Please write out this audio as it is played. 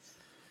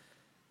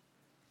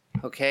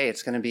Okay,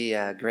 it's going to be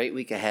a great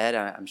week ahead.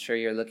 I'm sure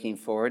you're looking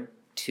forward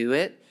to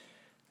it.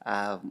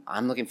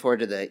 I'm looking forward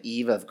to the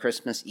eve of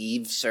Christmas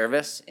Eve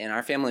service. In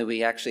our family,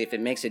 we actually, if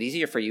it makes it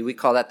easier for you, we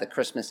call that the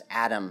Christmas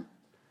Adam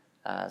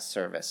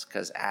service,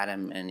 because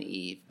Adam and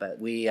Eve. But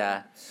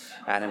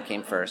Adam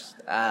came first.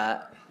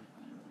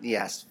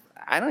 Yes,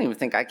 I don't even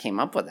think I came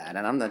up with that,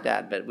 and I'm the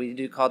dad. But we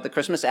do call it the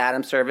Christmas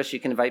Adam service. You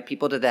can invite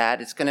people to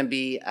that. It's going to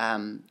be,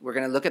 we're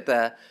going to look at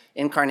the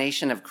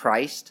incarnation of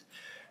Christ.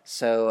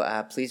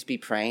 So please be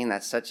praying.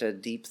 That's such a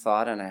deep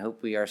thought, and I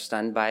hope we are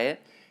stunned by it.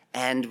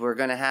 And we're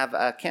going to have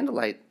a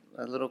candlelight,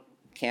 little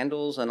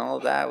candles and all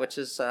of that, which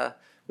is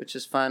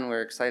fun.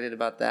 We're excited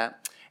about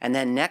that. And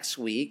then next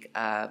week,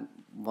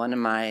 one of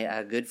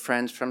my good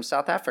friends from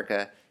South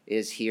Africa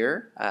is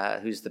here,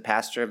 who's the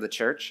pastor of the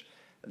church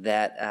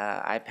that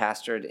I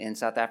pastored in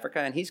South Africa,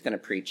 and he's going to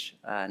preach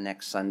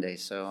next Sunday.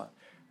 So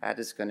that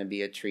is going to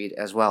be a treat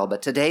as well.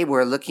 But today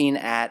we're looking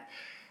at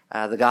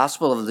the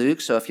Gospel of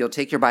Luke. So if you'll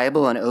take your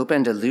Bible and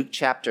open to Luke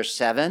chapter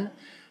 7,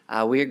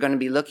 we are going to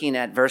be looking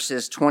at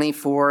verses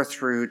 24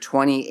 through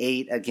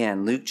 28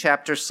 again. Luke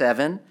chapter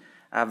 7,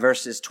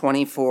 verses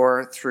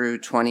 24 through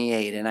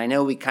 28. And I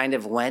know we kind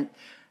of went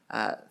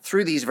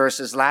through these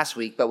verses last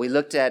week, but we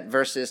looked at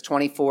verses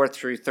 24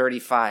 through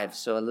 35,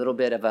 so a little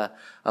bit of a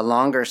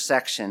longer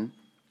section,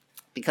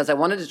 because I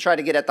wanted to try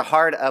to get at the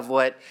heart of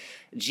what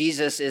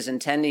Jesus is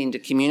intending to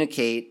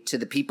communicate to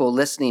the people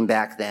listening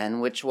back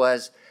then, which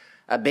was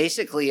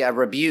basically a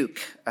rebuke,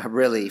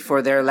 really,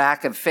 for their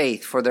lack of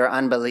faith, for their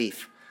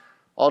unbelief.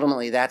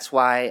 Ultimately, that's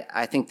why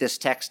I think this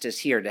text is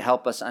here, to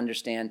help us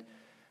understand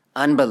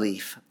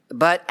unbelief.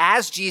 But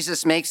as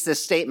Jesus makes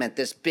this statement,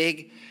 this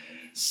big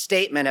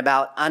statement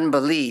about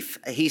unbelief,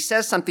 he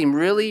says something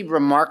really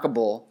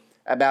remarkable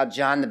about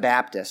John the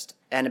Baptist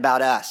and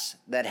about us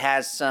that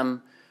has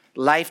some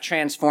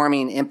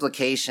life-transforming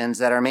implications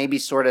that are maybe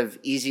sort of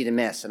easy to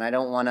miss, and I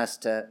don't want us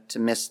to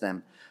miss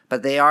them,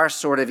 but they are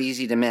sort of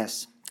easy to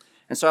miss.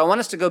 And so I want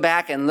us to go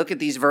back and look at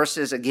these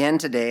verses again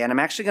today, and I'm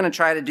actually going to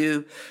try to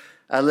do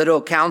a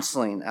little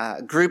counseling,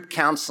 group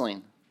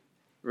counseling,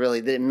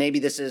 really. Maybe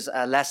this is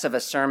less of a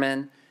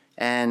sermon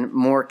and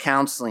more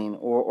counseling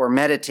or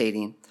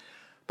meditating.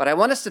 But I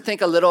want us to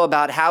think a little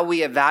about how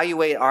we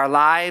evaluate our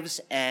lives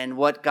and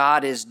what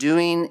God is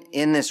doing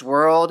in this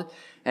world,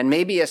 and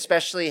maybe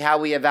especially how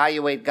we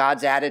evaluate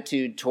God's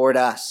attitude toward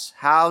us.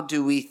 How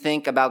do we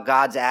think about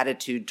God's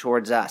attitude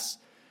towards us?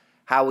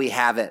 How we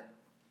have it?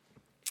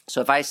 So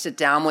if I sit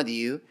down with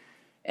you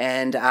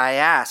and I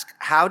ask,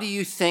 how do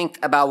you think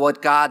about what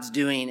God's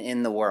doing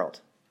in the world?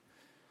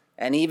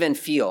 And even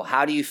feel,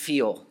 how do you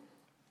feel?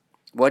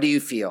 What do you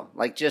feel?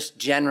 Like just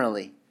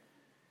generally.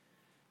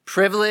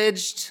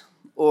 Privileged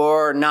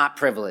or not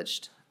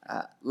privileged?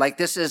 Like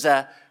this is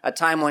a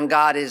time when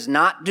God is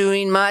not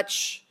doing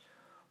much,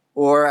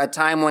 or a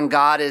time when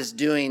God is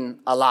doing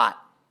a lot?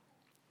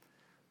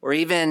 Or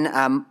even,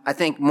 I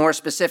think more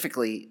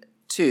specifically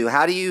too,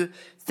 how do you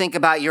think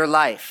about your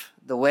life?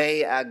 The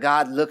way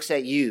God looks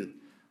at you,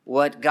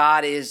 what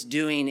God is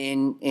doing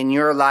in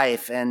your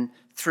life and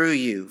through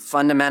you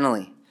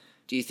fundamentally.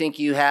 Do you think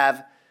you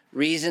have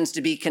reasons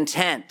to be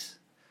content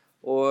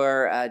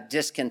or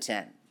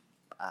discontent,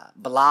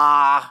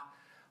 blah,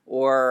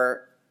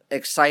 or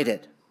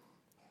excited?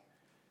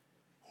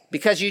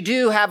 Because you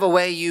do have a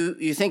way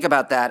you think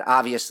about that,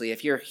 obviously.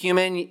 If you're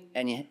human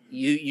and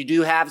you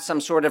do have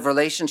some sort of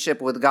relationship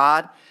with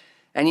God,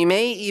 and you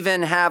may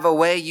even have a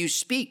way you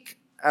speak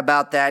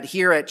about that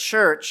here at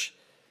church,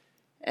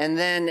 and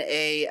then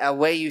a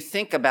way you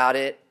think about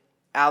it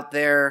out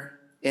there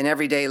in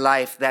everyday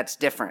life that's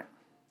different.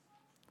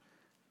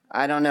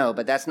 I don't know,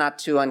 but that's not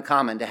too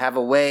uncommon to have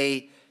a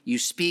way you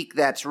speak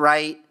that's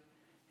right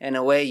and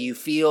a way you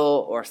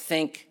feel or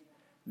think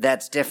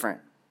that's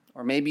different.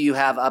 Or maybe you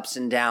have ups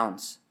and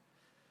downs.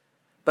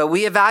 But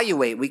we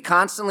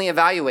constantly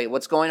evaluate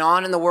what's going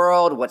on in the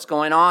world, what's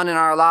going on in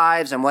our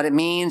lives, and what it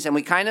means, and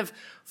we kind of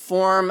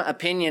form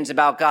opinions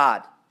about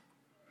God.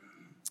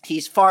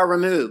 He's far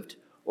removed,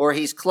 or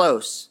he's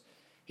close.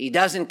 He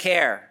doesn't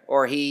care,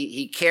 or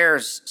he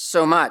cares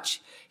so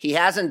much. He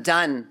hasn't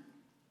done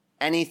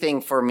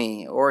anything for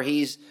me, or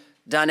he's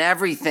done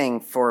everything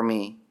for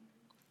me.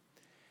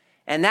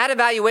 And that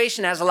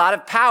evaluation has a lot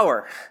of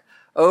power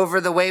over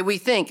the way we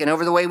think and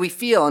over the way we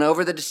feel and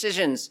over the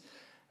decisions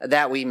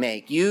that we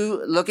make.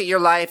 You look at your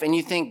life and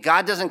you think,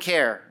 God doesn't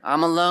care.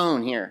 I'm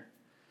alone here.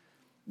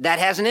 That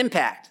has an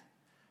impact.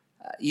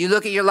 You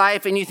look at your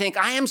life and you think,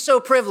 I am so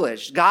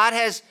privileged. God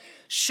has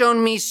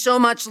shown me so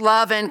much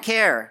love and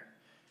care.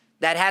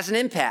 That has an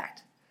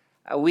impact.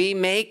 We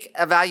make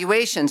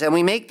evaluations, and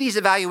we make these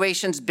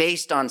evaluations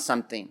based on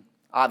something,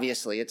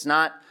 obviously. It's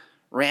not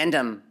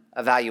random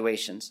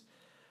evaluations.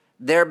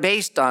 They're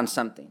based on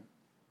something.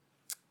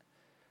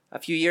 A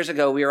few years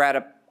ago, we were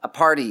at a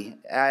party,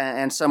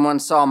 and someone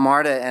saw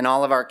Marta and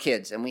all of our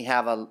kids, and we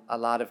have a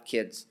lot of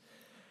kids.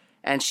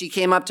 And she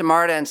came up to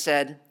Marta and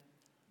said,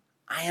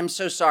 I am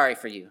so sorry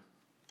for you.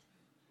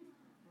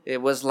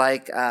 It was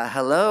like,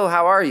 hello,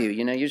 how are you?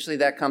 Usually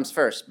that comes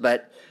first.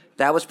 But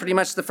that was pretty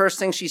much the first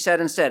thing she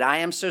said instead. I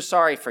am so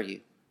sorry for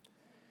you.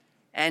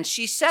 And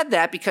she said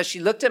that because she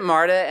looked at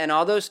Marta and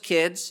all those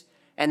kids,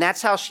 and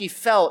that's how she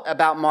felt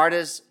about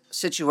Marta's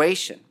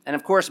situation. And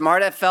of course,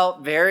 Marta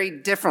felt very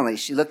differently.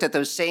 She looked at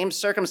those same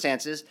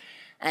circumstances,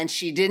 and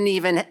she didn't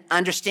even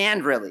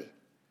understand really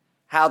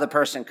how the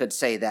person could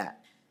say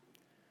that.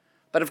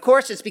 But of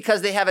course, it's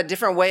because they have a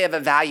different way of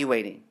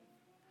evaluating.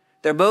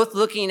 They're both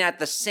looking at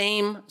the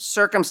same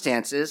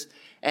circumstances,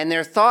 and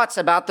their thoughts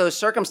about those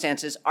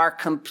circumstances are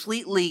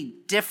completely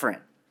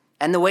different,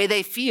 and the way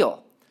they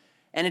feel.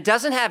 And it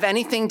doesn't have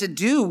anything to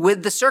do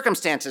with the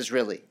circumstances,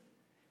 really.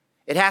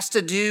 It has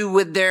to do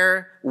with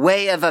their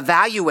way of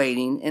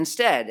evaluating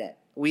instead.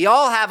 We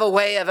all have a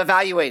way of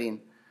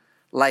evaluating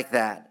like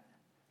that.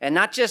 And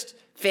not just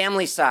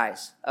family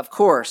size, of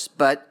course,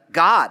 but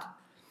God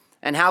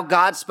and how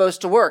God's supposed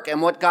to work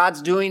and what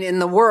God's doing in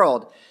the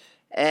world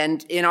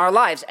and in our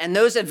lives. And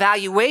those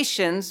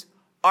evaluations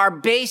are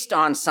based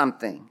on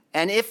something.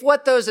 And if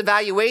what those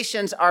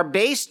evaluations are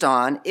based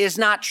on is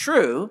not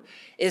true,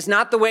 is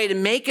not the way to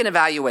make an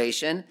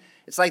evaluation,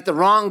 it's like the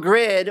wrong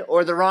grid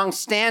or the wrong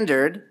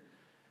standard,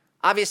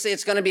 obviously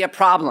it's going to be a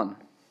problem,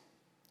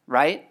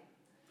 right?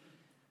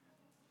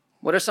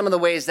 What are some of the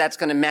ways that's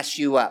going to mess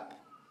you up?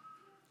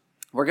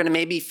 We're going to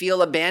maybe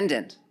feel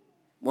abandoned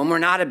when we're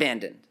not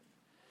abandoned.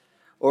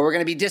 Or we're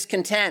going to be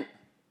discontent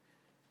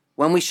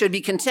when we should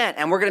be content.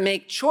 And we're going to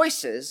make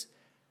choices.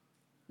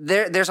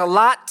 There's a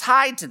lot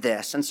tied to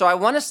this. And so I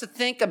want us to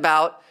think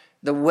about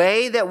the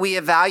way that we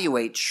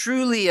evaluate,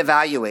 truly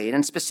evaluate.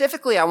 And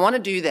specifically, I want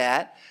to do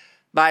that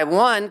by,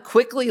 one,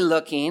 quickly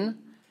looking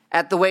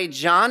at the way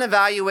John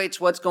evaluates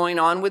what's going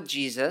on with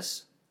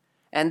Jesus.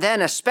 And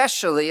then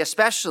especially,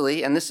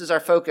 and this is our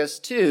focus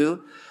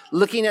too,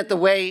 looking at the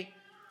way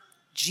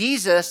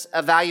Jesus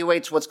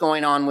evaluates what's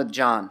going on with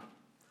John.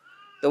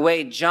 The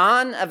way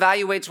John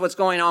evaluates what's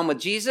going on with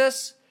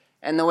Jesus,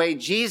 and the way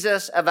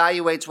Jesus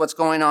evaluates what's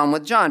going on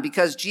with John.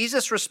 Because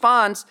Jesus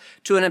responds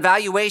to an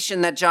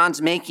evaluation that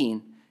John's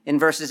making in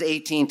verses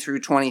 18 through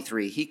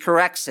 23. He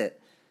corrects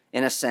it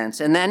in a sense.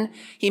 And then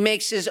he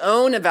makes his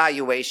own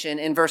evaluation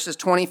in verses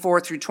 24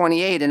 through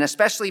 28, and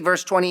especially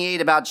verse 28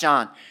 about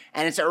John.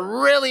 And it's a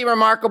really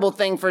remarkable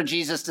thing for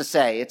Jesus to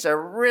say. It's a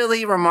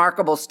really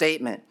remarkable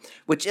statement,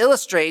 which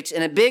illustrates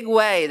in a big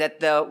way that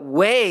the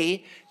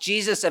way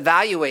Jesus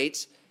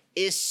evaluates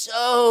is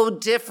so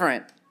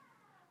different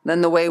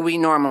than the way we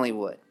normally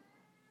would.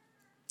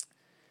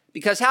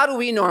 Because how do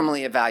we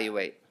normally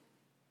evaluate?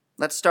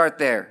 Let's start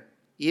there.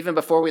 Even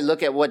before we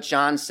look at what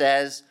John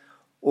says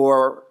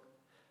or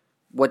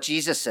what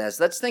Jesus says,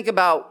 let's think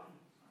about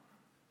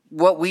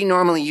what we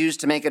normally use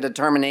to make a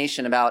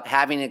determination about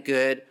having it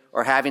good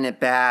or having it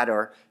bad,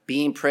 or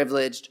being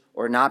privileged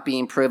or not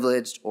being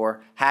privileged,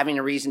 or having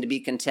a reason to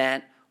be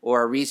content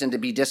or a reason to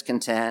be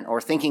discontent,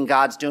 or thinking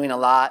God's doing a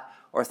lot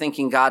or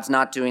thinking God's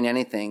not doing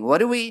anything. What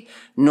do we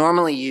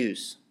normally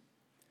use?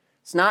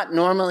 It's not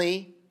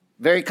normally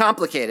very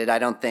complicated, I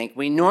don't think.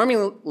 We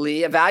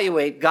normally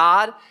evaluate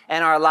God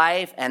and our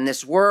life and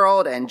this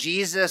world and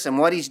Jesus and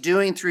what he's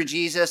doing through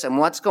Jesus and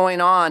what's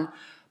going on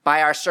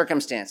by our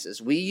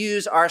circumstances. We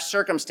use our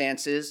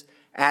circumstances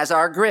as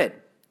our grid.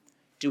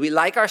 Do we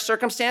like our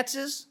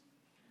circumstances?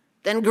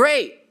 Then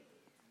great.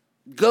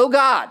 Go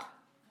God.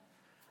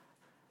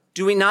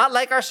 Do we not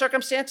like our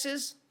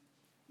circumstances?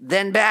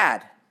 Then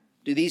bad.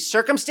 Do these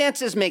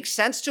circumstances make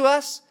sense to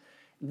us?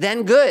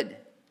 Then good.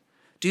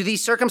 Do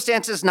these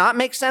circumstances not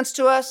make sense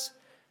to us?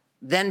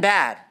 Then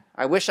bad.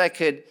 I wish I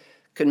could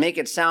make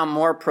it sound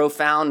more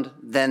profound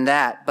than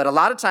that. But a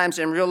lot of times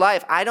in real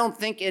life, I don't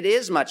think it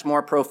is much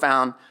more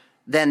profound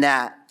than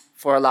that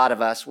for a lot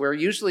of us. We're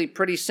usually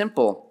pretty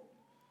simple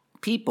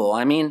people.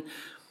 I mean,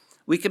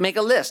 we could make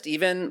a list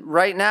even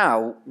right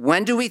now.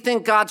 When do we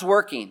think God's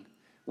working?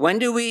 When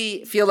do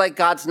we feel like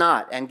God's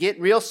not? And get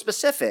real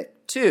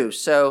specific too.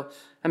 So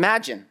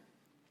imagine,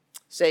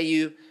 say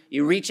you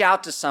reach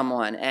out to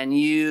someone and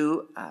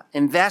you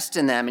invest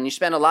in them and you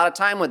spend a lot of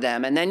time with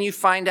them, and then you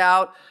find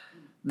out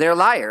they're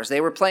liars.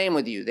 They were playing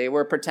with you. They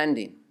were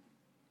pretending.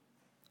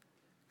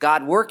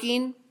 God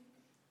working,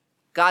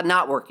 God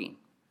not working.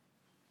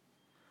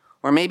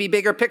 Or maybe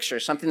bigger picture,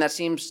 something that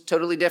seems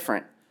totally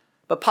different.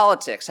 But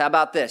politics, how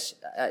about this?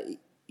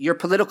 Your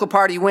political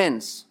party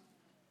wins,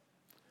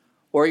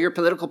 or your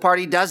political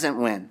party doesn't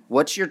win.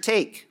 What's your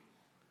take?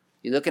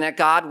 You looking at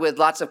God with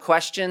lots of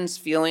questions,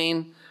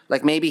 feeling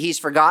like maybe he's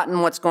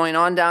forgotten what's going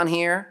on down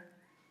here?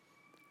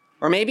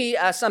 Or maybe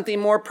something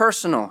more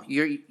personal.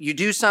 You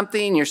do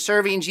something, you're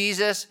serving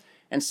Jesus,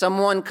 and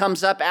someone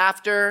comes up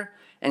after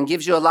and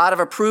gives you a lot of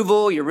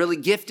approval. You're really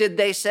gifted,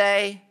 they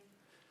say.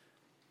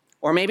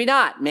 Or maybe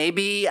not.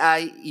 Maybe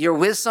you're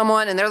with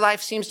someone and their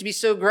life seems to be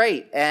so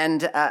great,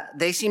 and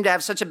they seem to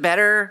have such a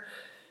better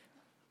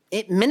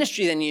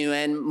ministry than you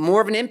and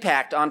more of an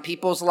impact on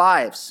people's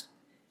lives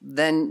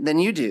than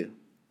you do.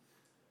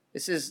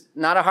 This is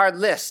not a hard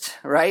list,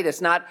 right? It's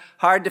not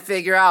hard to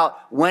figure out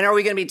when are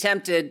we going to be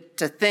tempted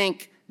to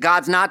think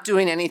God's not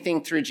doing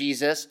anything through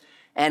Jesus,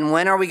 and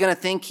when are we going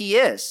to think he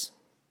is?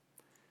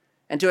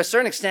 And to a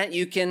certain extent,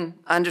 you can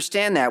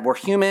understand that. We're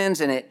humans,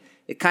 and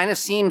it kind of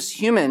seems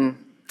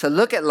human to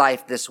look at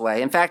life this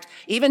way. In fact,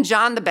 even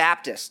John the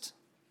Baptist,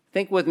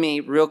 think with me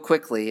real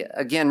quickly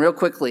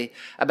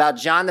about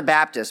John the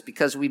Baptist,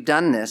 because we've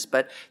done this,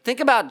 but think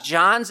about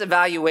John's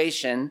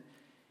evaluation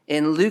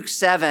in Luke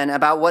 7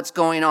 about what's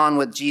going on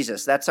with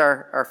Jesus. That's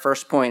our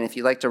first point, if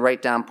you like to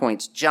write down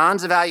points.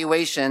 John's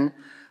evaluation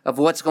of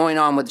what's going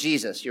on with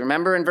Jesus. You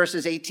remember in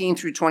verses 18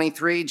 through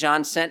 23,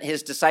 John sent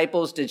his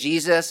disciples to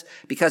Jesus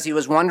because he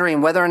was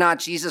wondering whether or not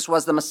Jesus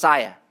was the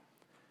Messiah.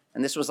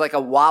 And this was like a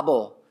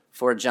wobble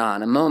for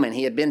John, a moment.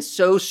 He had been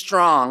so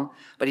strong,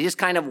 but he just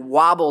kind of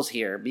wobbles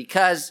here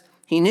because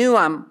he knew,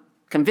 I'm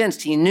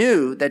convinced, he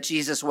knew that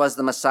Jesus was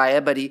the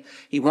Messiah, but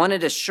he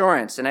wanted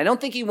assurance. And I don't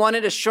think he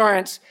wanted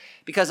assurance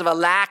because of a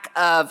lack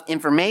of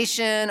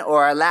information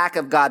or a lack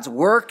of God's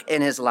work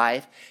in his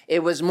life.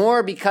 It was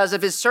more because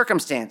of his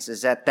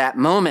circumstances at that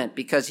moment,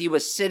 because he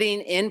was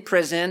sitting in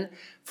prison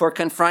for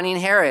confronting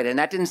Herod, and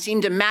that didn't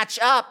seem to match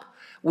up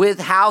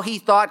with how he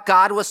thought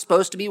God was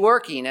supposed to be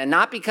working. And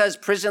not because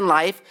prison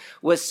life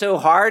was so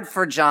hard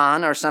for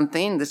John or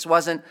something. This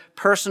wasn't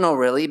personal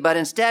really, but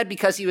instead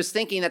because he was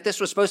thinking that this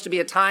was supposed to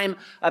be a time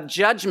of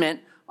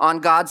judgment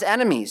on God's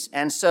enemies.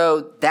 And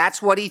so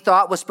that's what he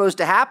thought was supposed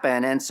to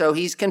happen. And so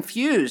he's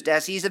confused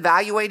as he's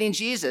evaluating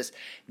Jesus.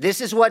 This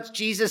is what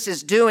Jesus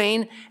is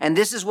doing, and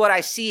this is what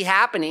I see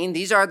happening.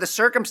 These are the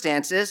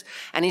circumstances.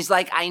 And he's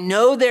like, I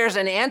know there's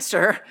an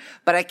answer,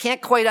 but I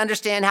can't quite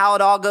understand how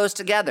it all goes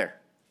together.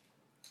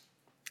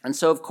 And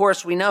so, of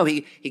course, we know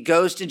he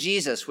goes to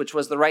Jesus, which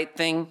was the right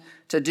thing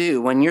to do.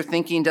 When your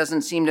thinking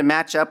doesn't seem to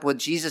match up with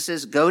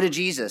Jesus's, go to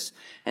Jesus.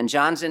 And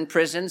John's in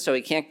prison, so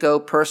he can't go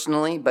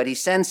personally, but he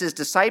sends his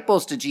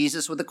disciples to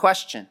Jesus with a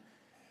question.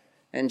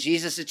 And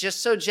Jesus is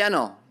just so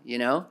gentle,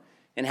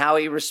 in how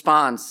he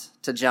responds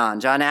to John.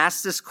 John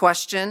asks this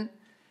question,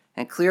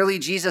 and clearly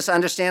Jesus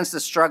understands the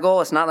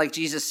struggle. It's not like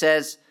Jesus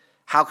says,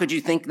 how could you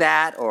think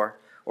that? Or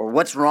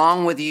what's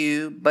wrong with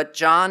you? But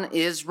John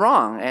is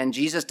wrong, and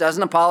Jesus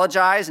doesn't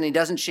apologize, and he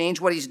doesn't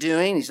change what he's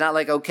doing. He's not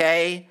like,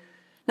 okay.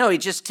 No, he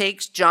just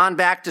takes John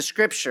back to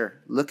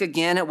Scripture. Look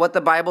again at what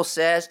the Bible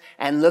says,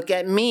 and look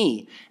at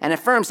me, and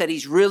affirms that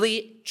he's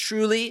really,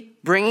 truly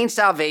bringing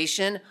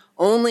salvation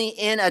only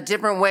in a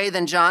different way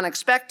than John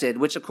expected,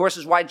 which of course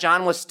is why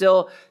John was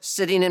still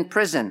sitting in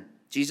prison.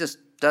 Jesus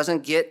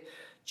doesn't get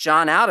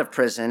John out of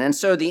prison. And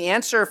so the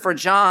answer for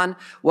John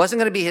wasn't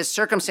going to be his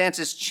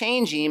circumstances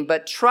changing,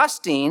 but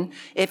trusting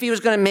if he was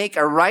going to make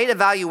a right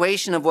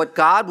evaluation of what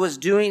God was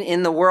doing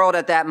in the world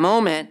at that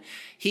moment,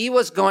 he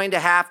was going to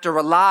have to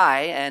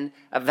rely and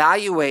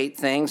evaluate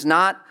things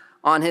not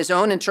on his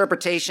own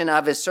interpretation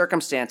of his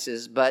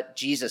circumstances, but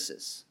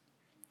Jesus's.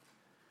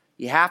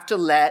 You have to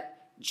let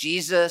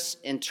Jesus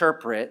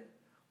interpret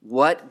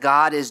what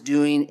God is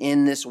doing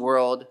in this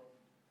world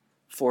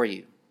for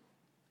you.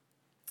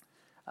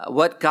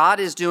 What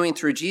God is doing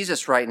through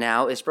Jesus right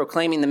now is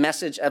proclaiming the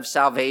message of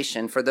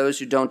salvation for those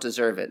who don't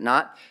deserve it,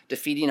 not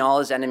defeating all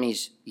his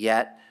enemies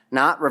yet,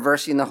 not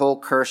reversing the whole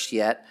curse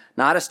yet,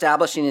 not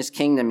establishing his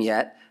kingdom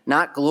yet,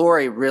 not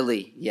glory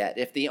really yet.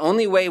 If the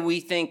only way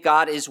we think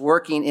God is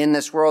working in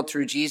this world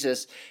through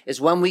Jesus is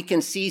when we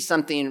can see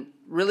something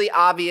really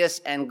obvious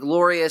and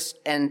glorious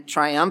and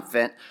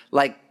triumphant,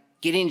 like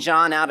getting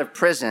John out of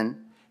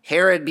prison,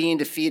 Herod being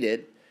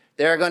defeated,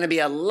 there are going to be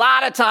a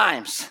lot of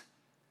times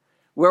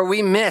where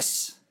we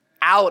miss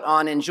out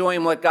on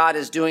enjoying what God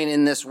is doing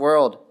in this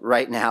world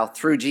right now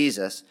through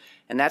Jesus.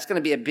 And that's going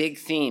to be a big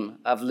theme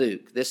of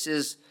Luke. This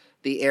is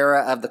the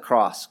era of the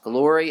cross.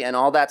 Glory and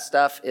all that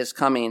stuff is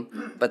coming,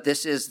 but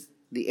this is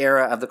the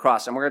era of the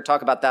cross. And we're going to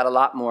talk about that a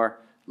lot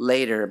more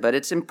later. But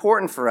it's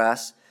important for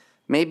us,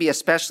 maybe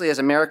especially as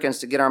Americans,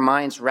 to get our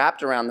minds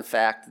wrapped around the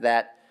fact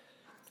that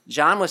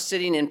John was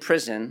sitting in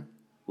prison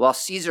while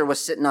Caesar was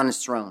sitting on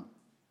his throne.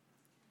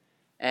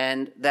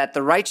 And that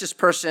the righteous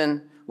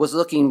person was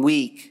looking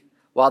weak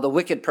while the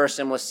wicked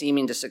person was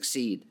seeming to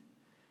succeed.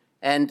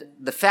 And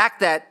the fact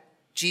that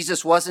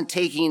Jesus wasn't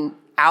taking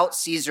out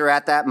Caesar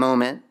at that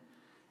moment,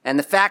 and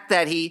the fact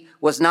that he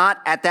was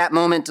not at that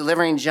moment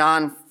delivering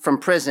John from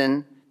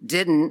prison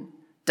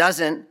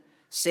doesn't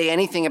say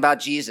anything about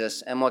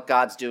Jesus and what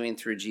God's doing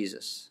through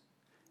Jesus.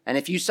 And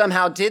if you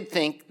somehow did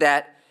think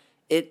that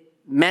it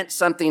meant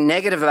something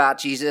negative about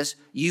Jesus,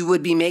 you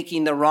would be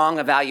making the wrong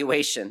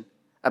evaluation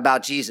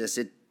about Jesus.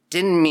 It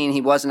didn't mean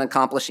he wasn't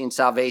accomplishing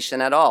salvation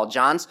at all.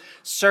 John's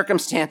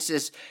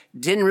circumstances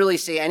didn't really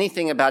say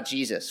anything about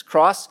Jesus.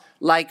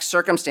 Cross-like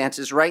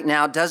circumstances right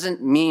now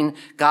doesn't mean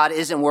God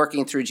isn't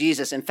working through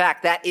Jesus. In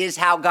fact, that is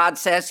how God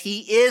says he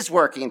is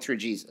working through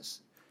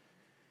Jesus.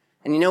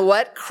 And you know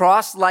what?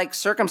 Cross-like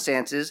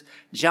circumstances,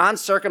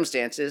 John's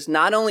circumstances,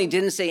 not only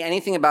didn't say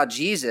anything about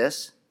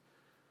Jesus,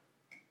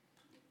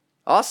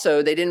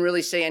 also they didn't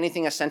really say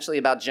anything essentially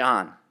about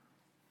John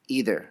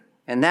either.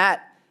 And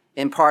that,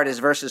 in part, is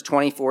verses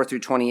 24 through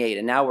 28.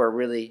 And now we're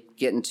really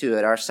getting to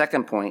it. Our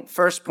second point.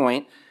 First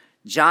point,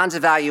 John's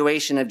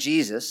evaluation of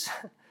Jesus.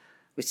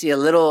 We see a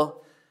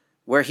little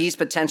where he's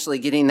potentially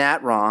getting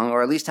that wrong,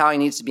 or at least how he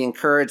needs to be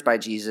encouraged by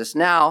Jesus.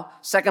 Now,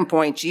 second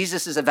point,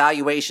 Jesus'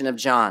 evaluation of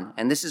John.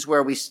 And this is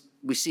where we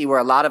see where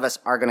a lot of us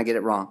are going to get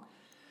it wrong.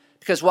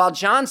 Because while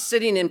John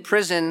sitting in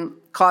prison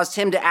caused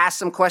him to ask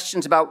some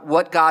questions about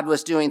what God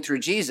was doing through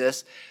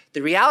Jesus,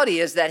 the reality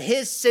is that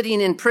his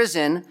sitting in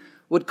prison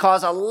would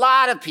cause a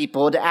lot of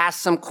people to ask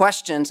some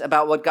questions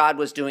about what God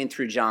was doing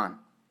through John,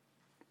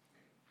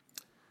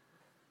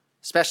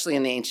 especially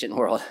in the ancient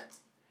world.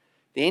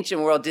 The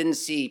ancient world didn't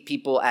see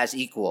people as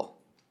equal.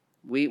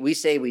 We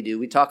say we do.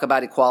 We talk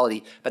about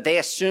equality, but they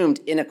assumed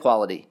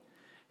inequality.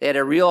 They had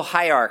a real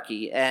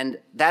hierarchy, and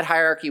that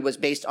hierarchy was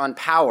based on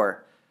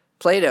power.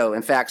 Plato,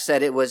 in fact,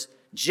 said it was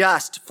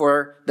just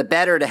for the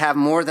better to have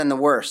more than the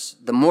worse,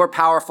 the more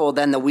powerful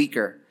than the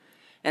weaker.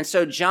 And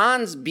so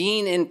John's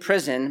being in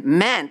prison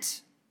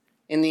meant,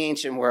 in the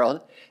ancient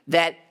world,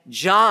 that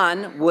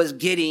John was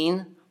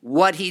getting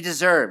what he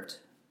deserved.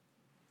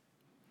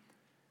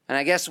 And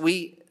I guess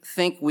we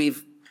think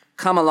we've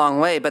come a long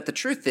way, but the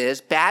truth is,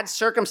 bad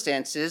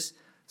circumstances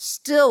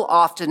still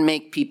often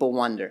make people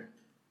wonder,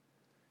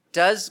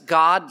 does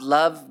God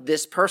love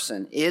this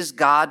person? Is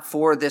God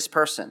for this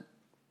person?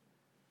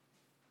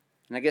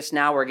 And I guess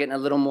now we're getting a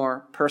little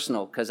more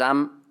personal, because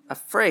I'm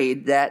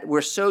afraid that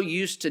we're so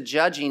used to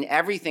judging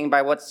everything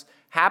by what's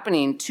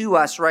happening to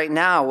us right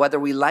now, whether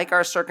we like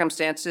our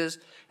circumstances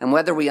and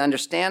whether we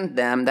understand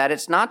them, that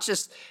it's not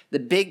just the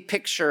big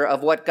picture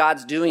of what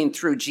God's doing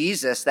through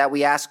Jesus that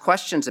we ask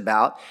questions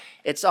about.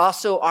 It's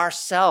also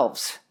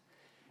ourselves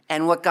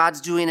and what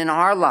God's doing in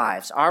our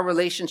lives, our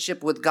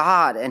relationship with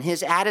God and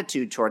his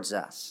attitude towards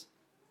us.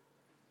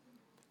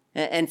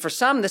 And for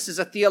some, this is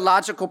a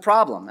theological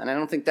problem. And I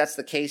don't think that's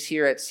the case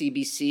here at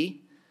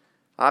CBC,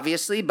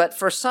 obviously. But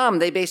for some,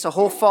 they base a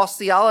whole false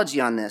theology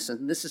on this.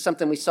 And this is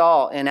something we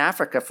saw in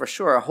Africa for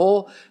sure. A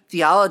whole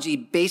theology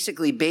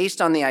basically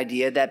based on the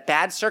idea that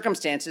bad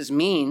circumstances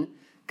mean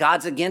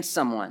God's against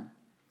someone.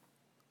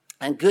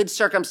 And good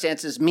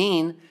circumstances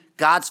mean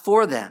God's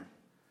for them.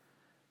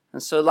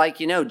 And so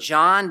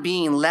John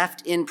being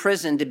left in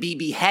prison to be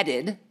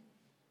beheaded,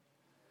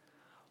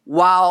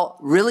 while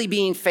really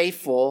being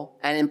faithful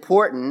and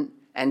important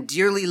and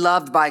dearly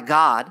loved by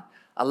God,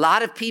 a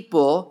lot of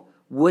people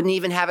wouldn't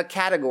even have a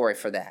category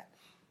for that,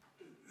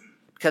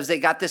 because they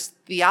got this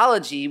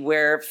theology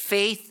where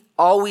faith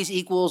always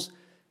equals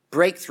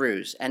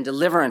breakthroughs and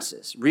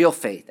deliverances, real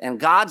faith. And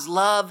God's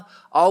love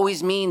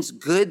always means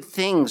good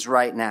things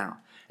right now.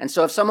 And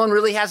so if someone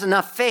really has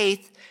enough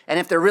faith, and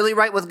if they're really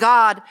right with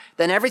God,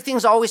 then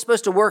everything's always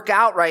supposed to work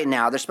out right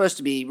now. They're supposed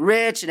to be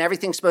rich and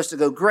everything's supposed to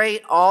go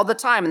great all the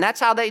time. And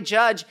that's how they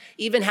judge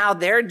even how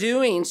they're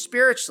doing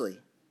spiritually.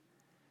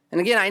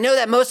 And again, I know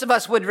that most of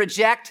us would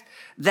reject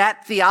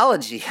that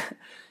theology,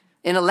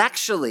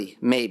 intellectually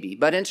maybe.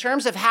 But in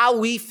terms of how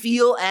we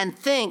feel and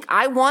think,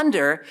 I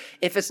wonder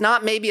if it's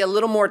not maybe a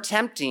little more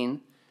tempting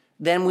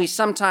than we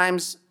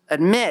sometimes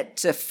admit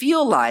to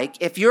feel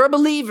like if you're a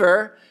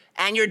believer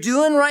and you're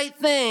doing right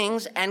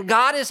things and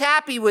God is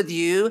happy with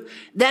you,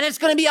 then it's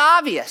going to be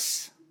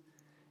obvious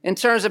in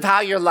terms of how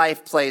your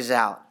life plays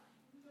out.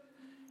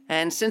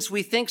 And since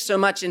we think so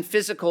much in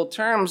physical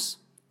terms,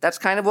 that's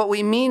kind of what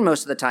we mean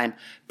most of the time.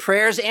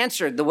 Prayers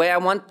answered the way I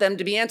want them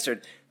to be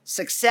answered.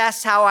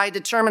 Success, how I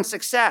determine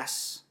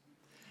success.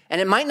 And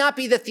it might not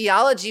be the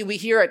theology we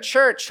hear at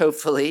church,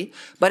 hopefully,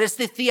 but it's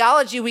the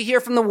theology we hear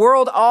from the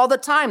world all the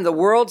time. The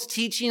world's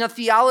teaching a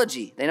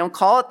theology. They don't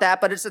call it that,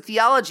 but it's a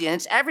theology, and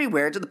it's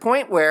everywhere to the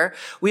point where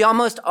we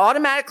almost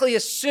automatically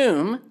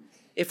assume,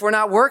 if we're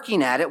not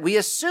working at it, we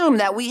assume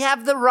that we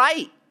have the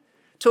right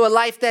to a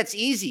life that's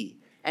easy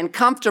and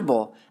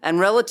comfortable and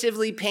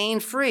relatively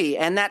pain-free,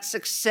 and that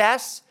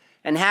success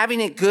and having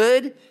it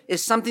good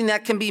is something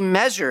that can be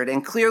measured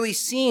and clearly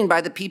seen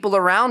by the people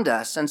around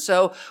us. And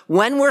so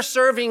when we're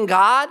serving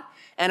God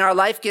and our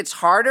life gets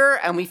harder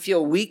and we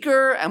feel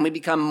weaker and we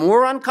become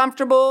more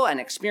uncomfortable and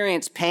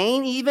experience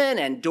pain even,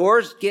 and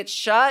doors get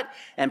shut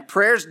and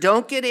prayers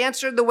don't get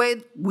answered the way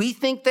we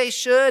think they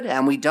should,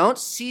 and we don't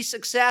see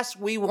success,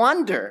 we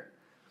wonder,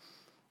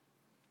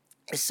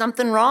 is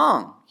something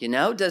wrong?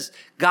 Does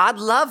God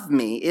love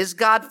me? Is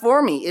God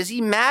for me? Is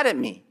he mad at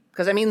me?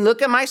 Because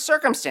look at my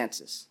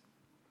circumstances.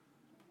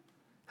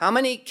 How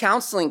many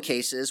counseling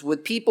cases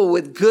with people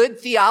with good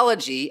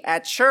theology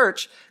at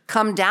church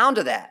come down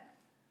to that?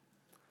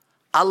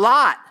 A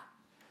lot,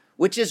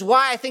 which is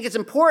why I think it's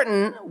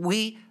important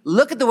we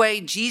look at the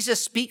way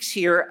Jesus speaks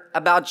here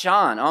about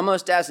John,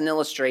 almost as an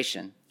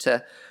illustration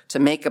to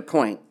make a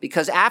point.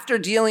 Because after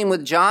dealing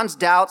with John's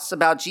doubts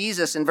about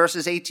Jesus in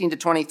verses 18 to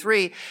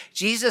 23,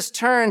 Jesus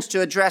turns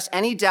to address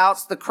any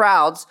doubts the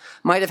crowds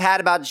might have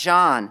had about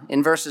John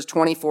in verses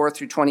 24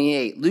 through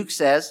 28. Luke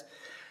says,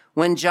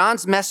 when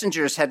John's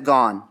messengers had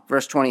gone,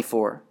 verse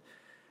 24,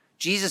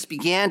 Jesus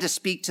began to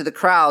speak to the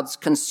crowds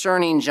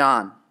concerning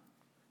John.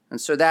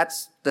 And so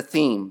that's the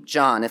theme,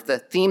 John. If the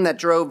theme that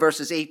drove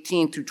verses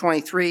 18 through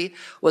 23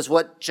 was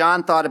what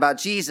John thought about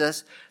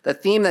Jesus, the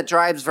theme that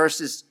drives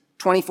verses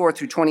 24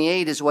 through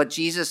 28 is what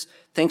Jesus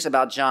thinks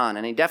about John.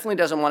 And he definitely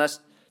doesn't want us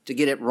to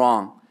get it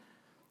wrong.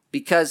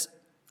 Because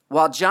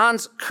while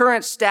John's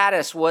current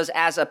status was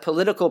as a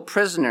political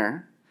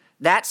prisoner,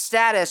 that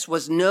status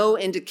was no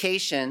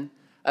indication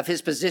of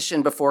his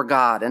position before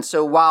God. And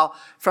so while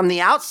from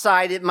the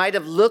outside it might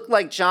have looked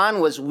like John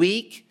was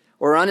weak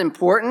or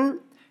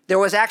unimportant, there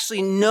was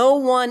actually no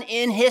one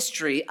in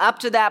history up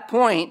to that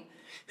point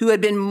who had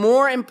been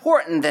more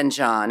important than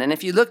John. And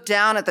if you look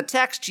down at the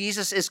text,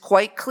 Jesus is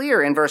quite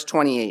clear in verse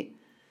 28. In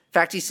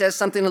fact, he says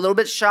something a little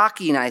bit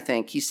shocking, I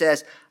think. He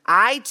says,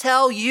 I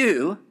tell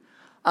you,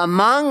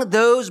 among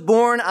those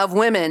born of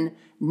women,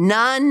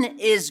 none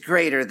is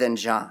greater than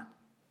John.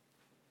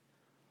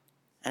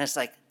 And it's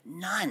like,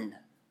 none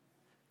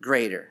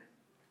greater.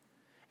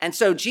 And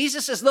so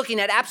Jesus is looking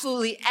at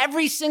absolutely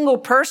every single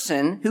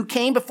person who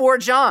came before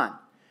John.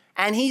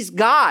 And he's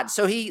God,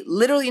 so he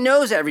literally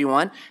knows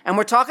everyone. And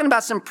we're talking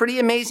about some pretty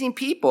amazing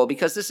people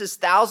because this is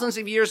thousands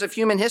of years of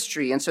human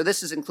history. And so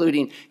this is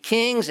including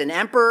kings and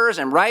emperors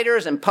and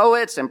writers and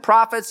poets and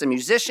prophets and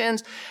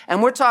musicians.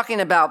 And we're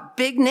talking about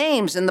big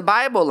names in the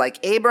Bible like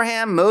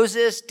Abraham,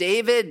 Moses,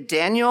 David,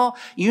 Daniel.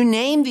 You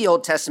name the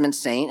Old Testament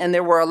saint, and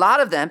there were a lot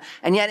of them.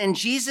 And yet in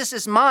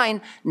Jesus' mind,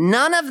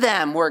 none of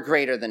them were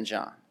greater than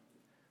John,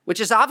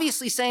 which is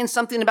obviously saying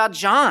something about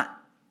John.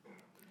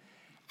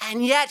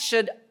 And yet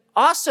should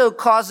also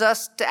cause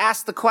us to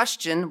ask the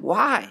question,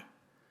 why?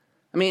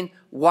 I mean,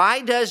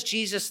 why does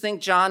Jesus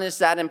think John is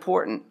that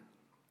important?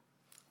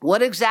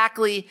 What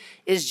exactly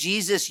is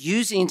Jesus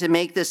using to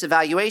make this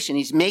evaluation?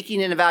 He's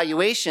making an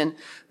evaluation,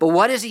 but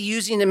what is he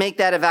using to make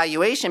that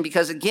evaluation?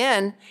 Because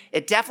again,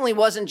 it definitely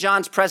wasn't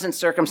John's present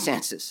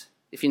circumstances,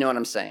 if you know what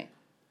I'm saying.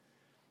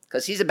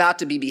 Because he's about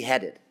to be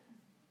beheaded.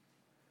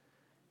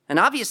 And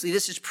obviously,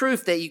 this is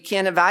proof that you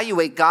can't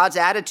evaluate God's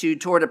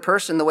attitude toward a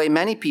person the way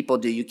many people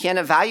do. You can't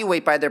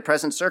evaluate by their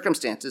present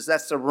circumstances.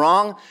 That's the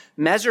wrong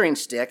measuring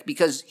stick,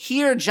 because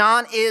here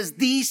John is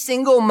the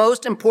single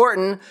most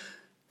important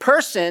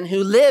person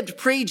who lived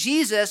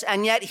pre-Jesus,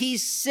 and yet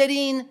he's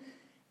sitting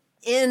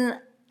in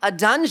a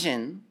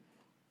dungeon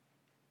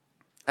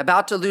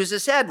about to lose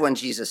his head when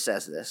Jesus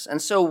says this. And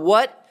so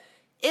what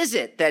is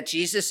it that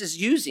Jesus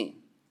is using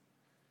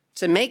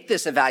to make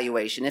this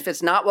evaluation if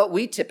it's not what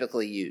we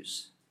typically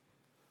use?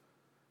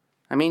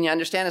 I mean, you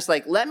understand? It's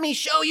like, let me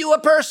show you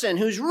a person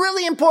who's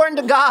really important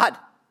to God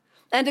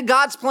and to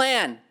God's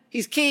plan.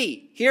 He's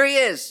key. Here he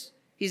is.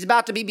 He's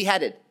about to be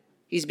beheaded.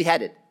 He's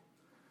beheaded.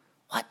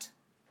 What?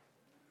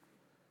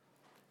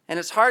 And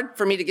it's hard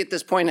for me to get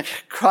this point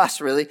across,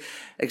 really,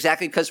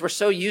 exactly because we're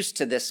so used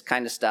to this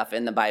kind of stuff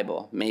in the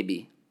Bible,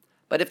 maybe.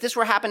 But if this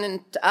were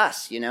happening to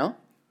us,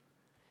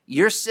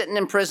 you're sitting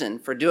in prison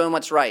for doing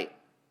what's right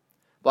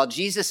while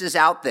Jesus is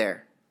out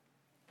there,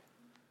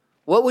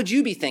 what would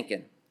you be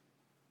thinking?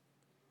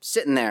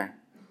 Sitting there,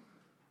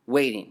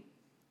 waiting.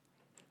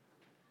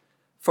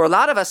 For a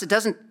lot of us, it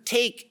doesn't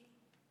take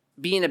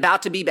being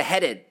about to be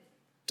beheaded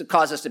to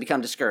cause us to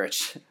become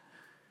discouraged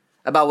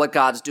about what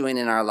God's doing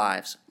in our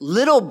lives.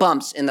 Little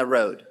bumps in the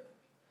road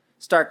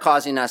start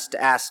causing us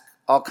to ask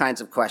all kinds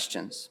of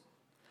questions.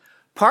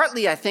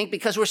 Partly, I think,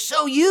 because we're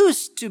so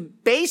used to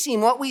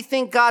basing what we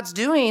think God's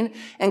doing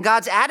and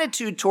God's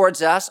attitude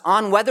towards us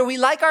on whether we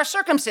like our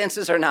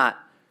circumstances or not,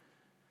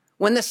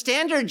 when the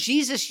standard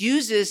Jesus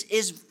uses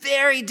is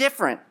very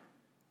different.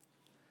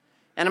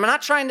 And I'm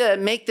not trying to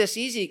make this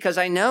easy because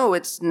I know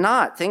it's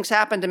not. Things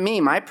happen to me.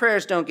 My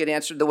prayers don't get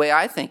answered the way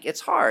I think. It's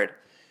hard.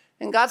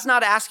 And God's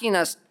not asking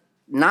us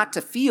not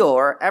to feel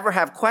or ever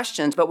have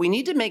questions, but we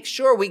need to make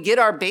sure we get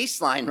our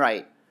baseline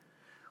right,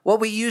 what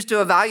we use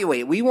to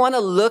evaluate. We want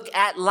to look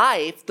at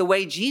life the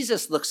way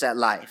Jesus looks at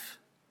life.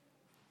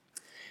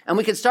 And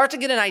we can start to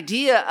get an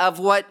idea of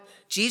what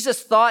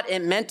Jesus thought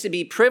it meant to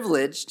be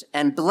privileged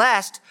and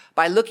blessed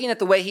by looking at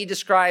the way he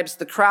describes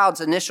the crowd's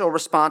initial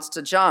response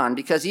to John.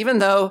 Because even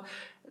though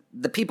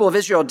the people of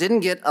Israel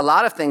didn't get a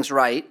lot of things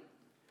right,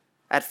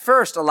 at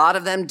first, a lot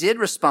of them did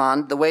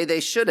respond the way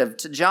they should have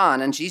to John.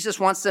 And Jesus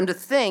wants them to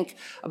think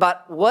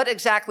about what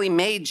exactly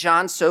made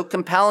John so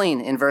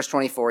compelling in verse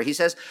 24. He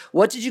says,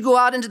 what did you go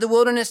out into the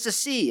wilderness to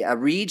see? A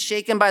reed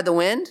shaken by the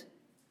wind?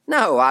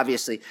 No,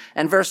 obviously.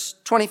 And verse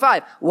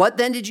 25, what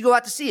then did you go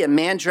out to see? A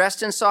man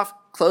dressed in soft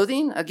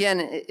clothing? Again,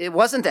 it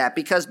wasn't that,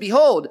 because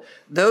behold,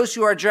 those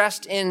who are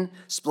dressed in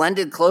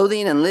splendid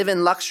clothing and live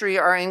in luxury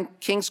are in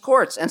king's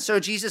courts. And so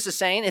Jesus is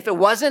saying, if it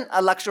wasn't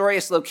a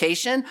luxurious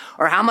location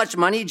or how much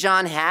money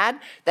John had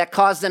that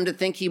caused them to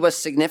think he was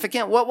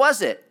significant, what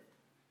was it?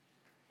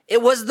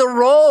 It was the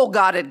role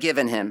God had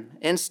given him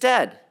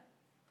instead.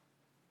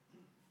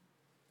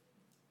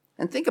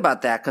 And think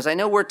about that, because I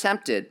know we're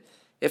tempted,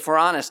 if we're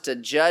honest, to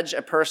judge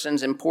a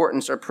person's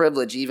importance or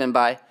privilege even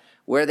by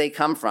where they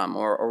come from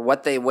or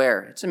what they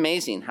wear. It's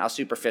amazing how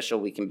superficial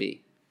we can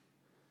be.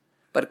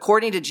 But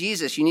according to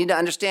Jesus, you need to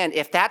understand,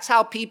 if that's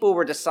how people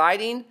were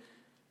deciding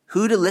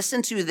who to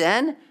listen to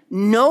then,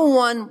 no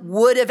one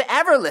would have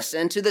ever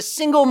listened to the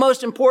single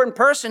most important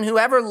person who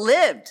ever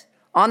lived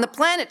on the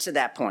planet to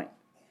that point.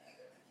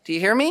 Do you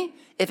hear me?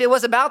 If it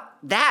was about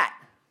that,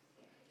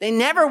 they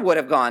never would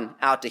have gone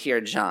out to hear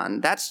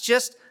John. That's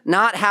just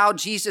not how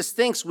Jesus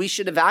thinks we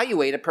should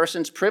evaluate a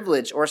person's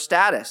privilege or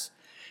status.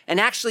 And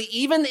actually,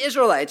 even the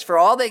Israelites, for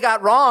all they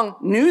got wrong,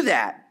 knew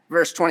that.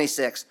 Verse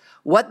 26,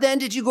 what then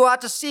did you go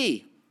out to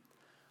see?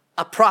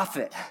 a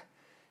prophet.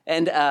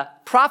 And a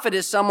prophet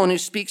is someone who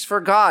speaks for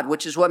God,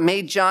 which is what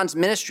made John's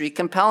ministry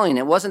compelling.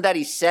 It wasn't that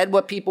he said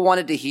what people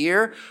wanted to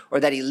hear or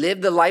that he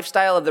lived the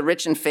lifestyle of the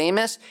rich and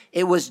famous.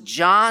 It was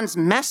John's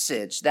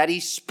message that he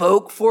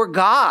spoke for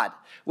God,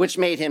 which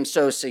made him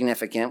so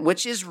significant,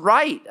 which is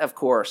right, of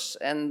course,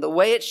 and the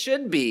way it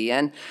should be.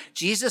 And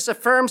Jesus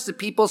affirms the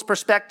people's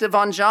perspective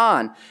on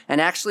John and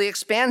actually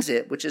expands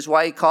it, which is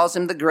why he calls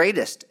him the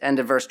greatest. End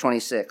of verse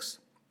 26.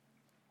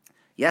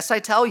 Yes, I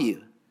tell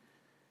you,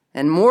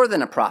 and more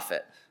than a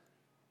prophet.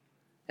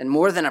 And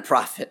more than a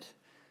prophet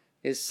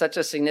is such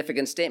a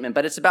significant statement,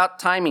 but it's about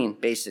timing,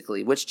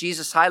 basically, which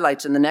Jesus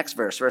highlights in the next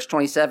verse, verse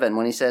 27,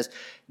 when he says,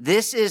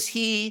 "This is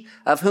he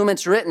of whom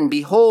it's written,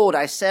 behold,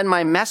 I send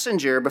my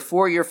messenger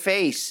before your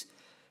face,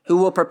 who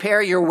will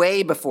prepare your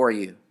way before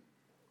you."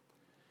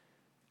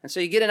 And so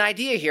you get an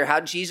idea here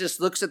how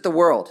Jesus looks at the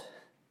world,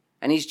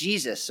 and he's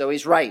Jesus, so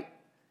he's right.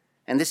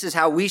 And this is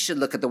how we should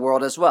look at the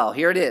world as well.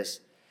 Here it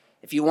is.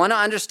 If you want to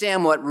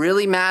understand what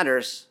really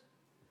matters,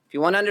 if you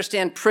want to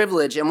understand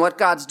privilege and what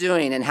God's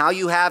doing and how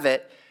you have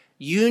it,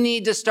 you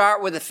need to start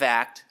with the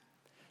fact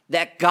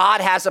that God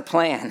has a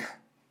plan.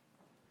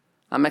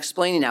 I'm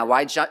explaining now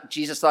why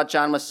Jesus thought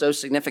John was so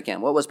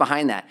significant. What was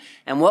behind that?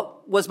 And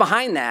what was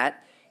behind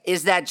that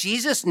is that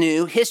Jesus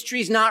knew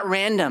history's not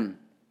random.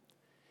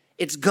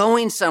 It's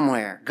going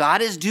somewhere.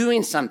 God is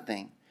doing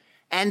something.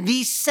 And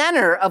the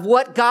center of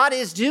what God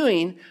is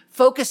doing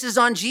focuses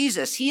on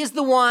Jesus. He is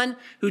the one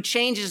who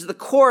changes the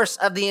course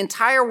of the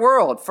entire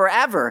world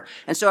forever.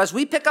 And so as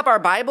we pick up our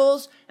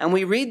Bibles and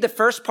we read the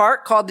first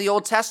part called the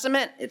Old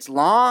Testament, it's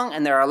long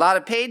and there are a lot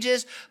of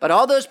pages, but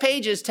all those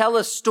pages tell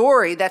a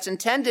story that's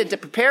intended to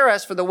prepare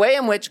us for the way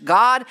in which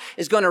God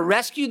is going to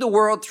rescue the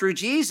world through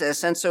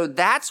Jesus. And so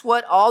that's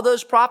what all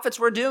those prophets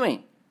were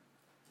doing.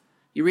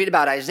 You read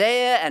about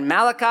Isaiah and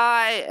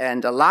Malachi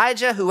and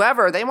Elijah,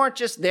 whoever, they weren't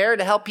just there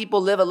to help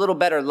people live a little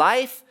better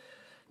life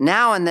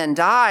now and then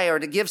die or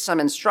to give some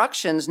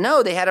instructions.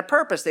 No, they had a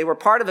purpose. They were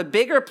part of a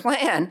bigger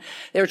plan.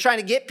 They were trying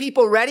to get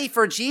people ready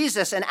for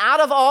Jesus. And out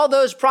of all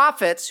those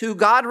prophets who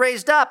God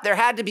raised up, there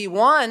had to be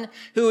one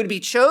who would be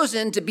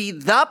chosen to be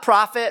the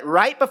prophet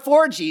right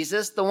before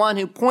Jesus, the one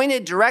who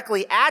pointed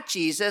directly at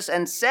Jesus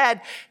and said,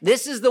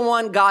 this is the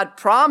one God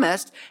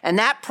promised. And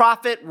that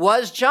prophet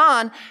was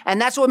John. And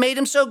that's what made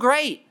him so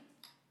great.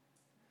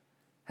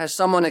 As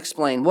someone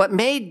explained, what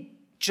made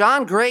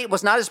John great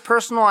was not his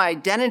personal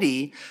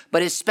identity,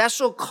 but his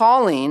special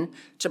calling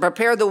to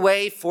prepare the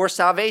way for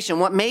salvation.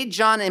 What made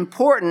John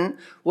important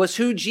was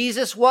who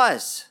Jesus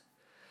was.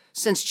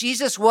 Since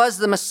Jesus was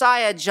the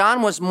Messiah,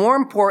 John was more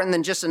important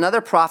than just another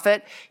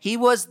prophet. He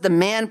was the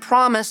man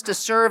promised to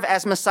serve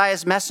as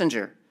Messiah's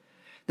messenger.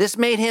 This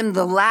made him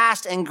the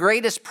last and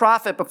greatest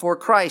prophet before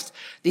Christ.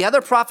 The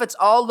other prophets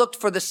all looked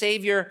for the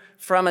Savior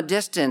from a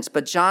distance,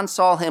 but John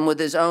saw him with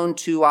his own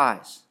two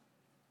eyes.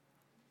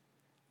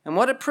 And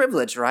what a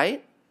privilege,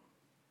 right?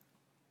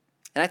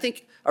 And I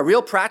think a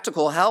real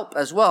practical help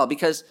as well,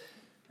 because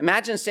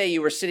imagine, say,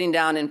 you were sitting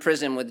down in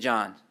prison with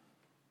John.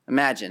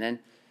 Imagine. And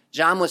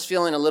John was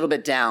feeling a little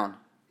bit down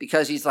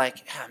because he's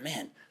like,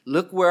 man,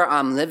 look where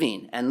I'm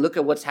living and look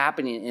at what's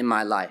happening in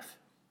my life.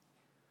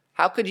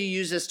 How could you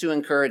use this to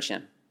encourage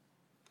him?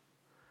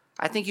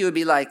 I think you would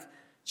be like,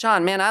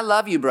 John, man, I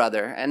love you,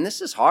 brother, and this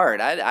is hard.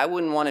 I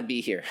wouldn't want to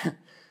be here.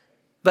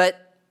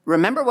 But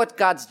remember what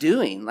God's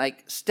doing.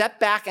 Like, step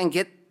back and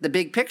get the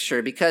big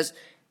picture, because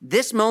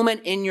this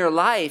moment in your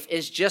life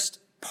is just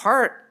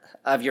part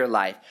of your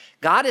life.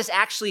 God is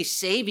actually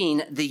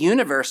saving the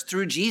universe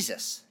through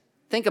Jesus.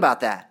 Think about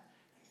that.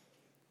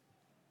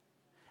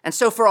 And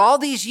so for all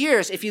these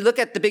years, if you look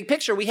at the big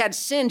picture, we had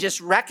sin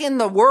just wrecking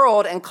the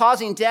world and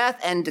causing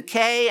death and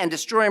decay and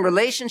destroying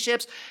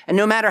relationships. And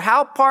no matter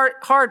how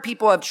hard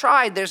people have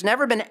tried, there's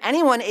never been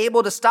anyone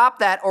able to stop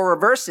that or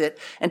reverse it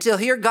until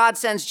here God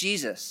sends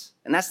Jesus.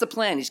 And that's the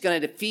plan. He's going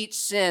to defeat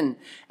sin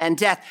and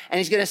death. And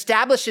he's going to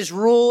establish his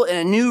rule in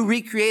a new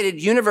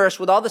recreated universe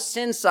with all the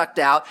sin sucked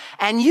out.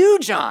 And you,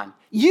 John,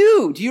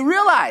 do you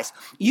realize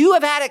you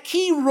have had a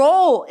key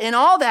role in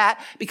all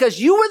that because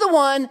you were the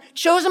one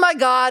chosen by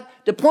God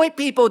to point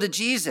people to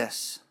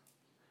Jesus.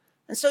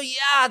 And so,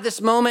 yeah, this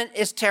moment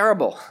is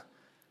terrible.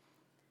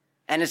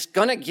 And it's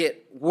going to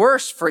get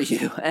worse for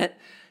you.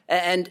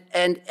 And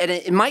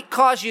it might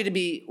cause you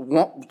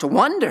to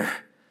wonder.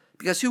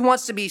 Because who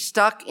wants to be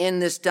stuck in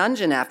this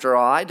dungeon after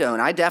all? I don't.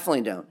 I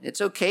definitely don't.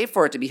 It's okay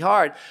for it to be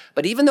hard.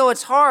 But even though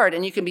it's hard,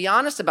 and you can be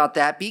honest about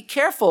that, be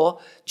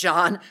careful,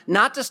 John,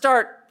 not to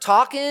start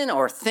talking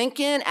or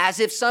thinking as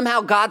if somehow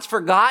God's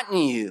forgotten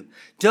you.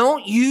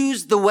 Don't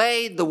use the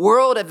way the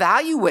world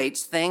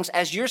evaluates things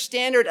as your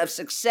standard of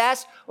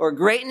success or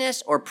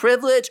greatness or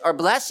privilege or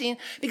blessing,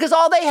 because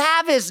all they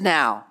have is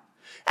now.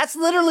 That's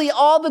literally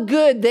all the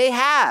good they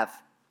have.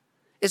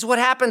 is what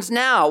happens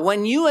now,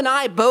 when you and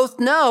I both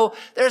know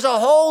there's a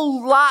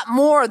whole lot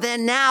more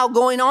than now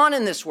going on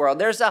in this world.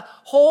 There's a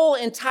whole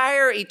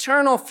entire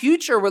eternal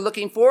future we're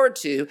looking forward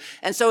to.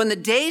 And so in the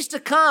days to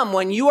come,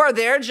 when you are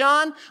there,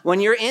 John, when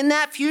you're in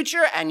that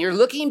future and you're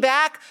looking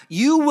back,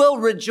 you will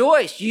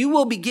rejoice. You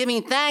will be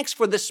giving thanks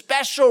for the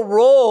special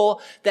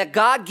role that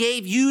God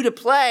gave you to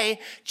play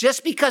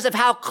just because of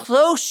how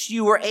close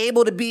you were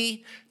able to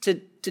be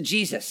to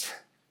Jesus.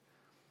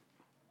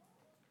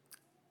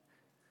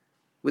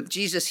 With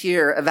Jesus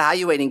here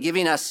evaluating,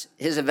 giving us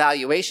his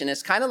evaluation,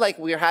 it's kind of like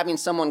we're having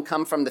someone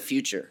come from the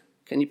future.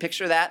 Can you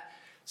picture that?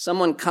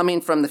 Someone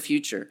coming from the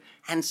future.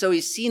 And so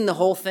he's seen the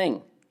whole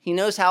thing. He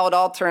knows how it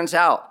all turns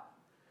out.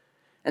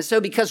 And so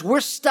because we're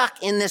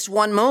stuck in this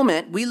one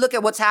moment, we look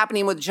at what's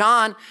happening with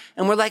John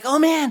and we're like, oh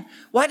man,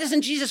 why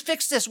doesn't Jesus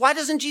fix this? Why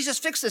doesn't Jesus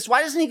fix this?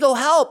 Why doesn't he go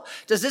help?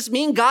 Does this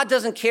mean God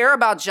doesn't care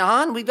about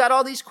John? We've got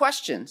all these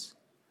questions.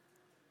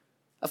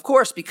 Of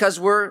course, because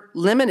we're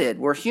limited,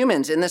 we're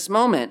humans in this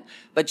moment.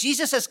 But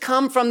Jesus has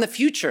come from the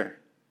future.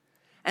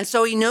 And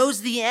so he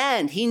knows the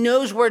end. He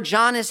knows where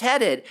John is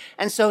headed.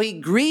 And so he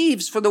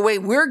grieves for the way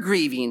we're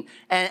grieving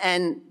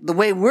and the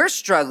way we're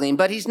struggling.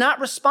 But he's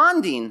not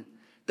responding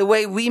the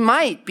way we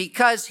might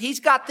because he's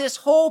got this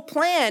whole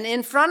plan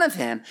in front of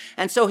him.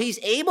 And so he's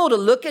able to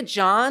look at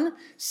John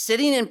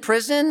sitting in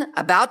prison,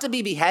 about to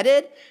be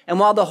beheaded. And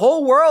while the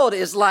whole world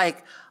is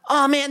like,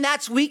 oh man,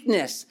 that's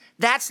weakness.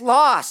 That's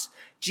loss.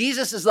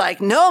 Jesus is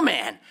like, no,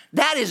 man,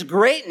 that is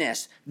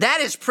greatness. That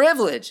is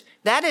privilege.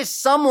 That is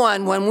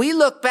someone, when we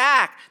look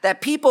back,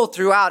 that people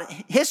throughout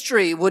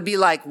history would be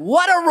like,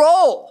 what a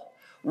role,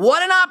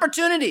 what an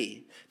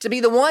opportunity to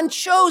be the one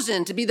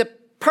chosen, to be the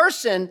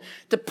person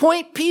to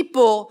point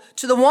people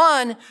to the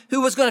one who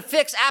was going to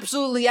fix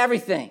absolutely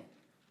everything.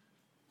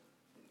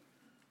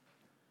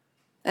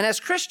 And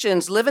as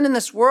Christians living in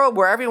this world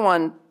where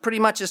everyone pretty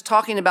much is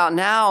talking about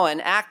now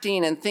and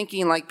acting and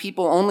thinking like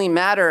people only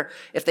matter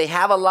if they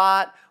have a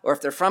lot or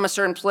if they're from a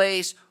certain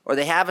place or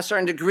they have a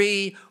certain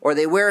degree or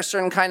they wear a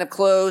certain kind of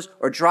clothes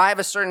or drive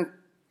a certain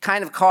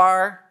kind of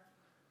car,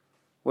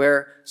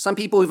 where some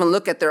people even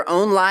look at their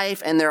own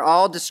life and they're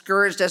all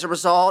discouraged as a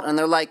result and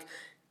they're like,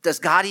 does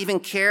God even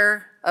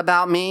care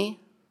about me?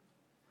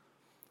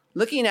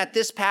 Looking at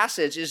this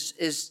passage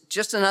is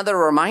just another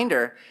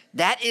reminder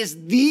that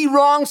is the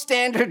wrong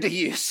standard to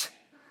use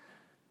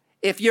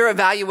if you're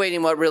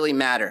evaluating what really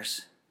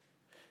matters.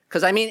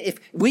 Because I mean, if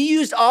we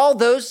used all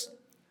those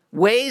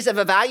ways of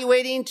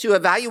evaluating to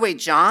evaluate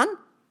John,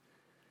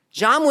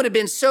 John would have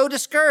been so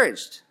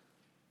discouraged.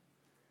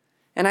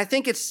 And I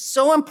think it's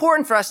so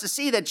important for us to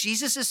see that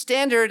Jesus'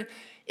 standard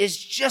is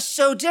just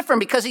so different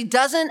because he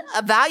doesn't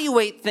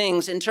evaluate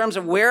things in terms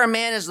of where a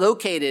man is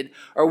located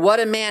or what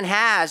a man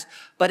has,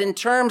 but in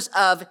terms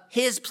of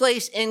his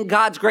place in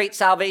God's great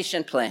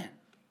salvation plan.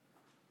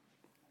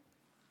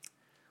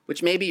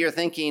 Which maybe you're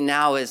thinking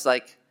now is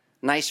like,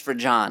 nice for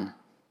John.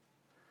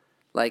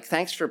 Like,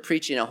 thanks for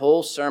preaching a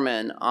whole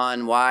sermon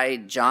on why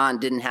John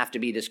didn't have to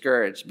be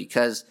discouraged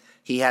because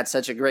he had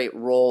such a great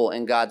role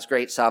in God's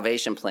great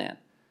salvation plan.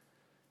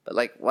 But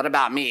like, what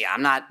about me?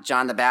 I'm not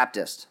John the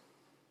Baptist.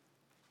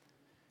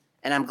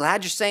 And I'm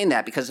glad you're saying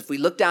that because if we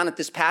look down at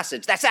this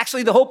passage, that's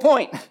actually the whole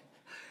point.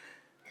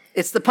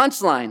 It's the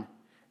punchline.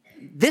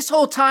 This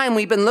whole time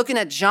we've been looking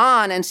at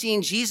John and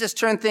seeing Jesus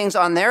turn things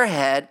on their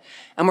head,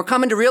 and we're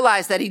coming to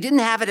realize that he didn't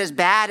have it as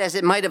bad as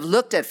it might have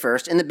looked at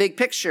first in the big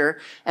picture,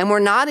 and we're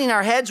nodding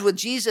our heads with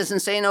Jesus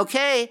and saying,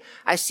 okay,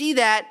 I see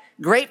that,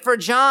 great for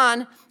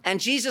John, and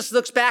Jesus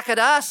looks back at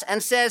us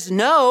and says,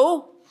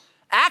 no,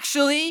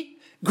 actually,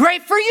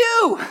 great for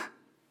you.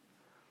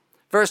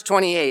 Verse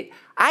 28,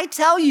 I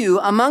tell you,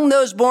 among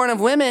those born of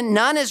women,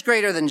 none is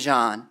greater than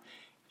John.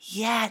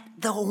 Yet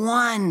the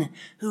one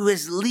who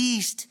is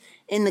least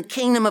in the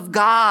kingdom of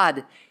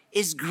God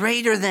is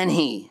greater than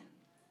he.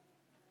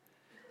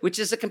 Which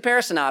is a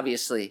comparison,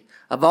 obviously,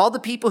 of all the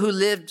people who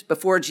lived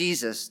before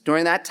Jesus.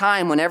 During that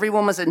time, when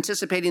everyone was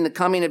anticipating the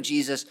coming of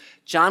Jesus,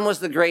 John was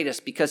the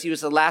greatest because he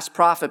was the last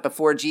prophet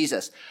before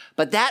Jesus.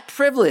 But that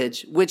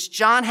privilege which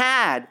John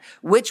had,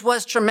 which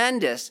was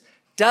tremendous,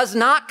 does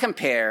not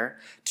compare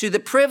to the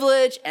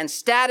privilege and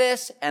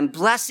status and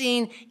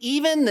blessing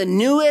even the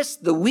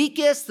newest, the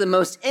weakest, the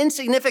most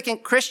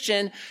insignificant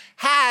Christian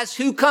has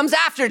who comes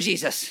after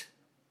Jesus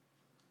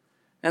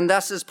and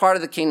thus is part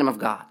of the kingdom of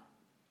God.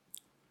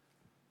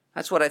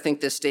 That's what I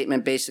think this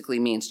statement basically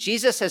means.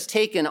 Jesus has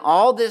taken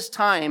all this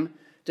time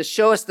to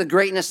show us the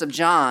greatness of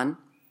John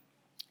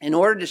in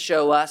order to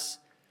show us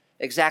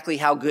exactly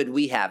how good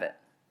we have it.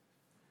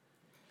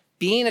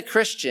 Being a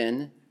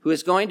Christian who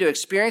is going to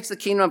experience the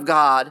kingdom of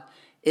God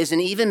is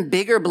an even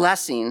bigger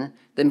blessing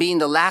than being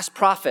the last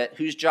prophet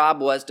whose job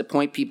was to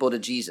point people to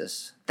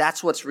Jesus.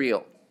 That's what's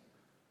real.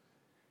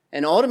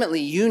 And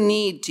ultimately, you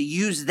need to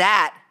use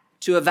that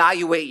to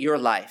evaluate your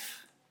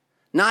life,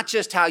 not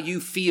just how you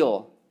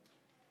feel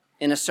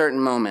in a certain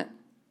moment.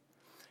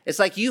 It's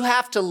like you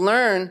have to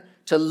learn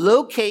to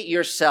locate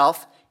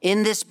yourself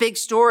in this big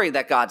story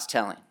that God's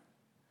telling.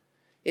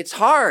 It's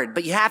hard,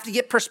 but you have to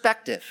get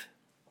perspective.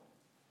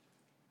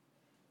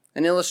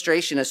 an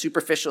illustration, a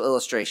superficial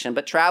illustration,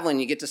 but traveling,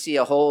 you get to see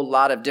a whole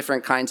lot of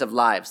different kinds of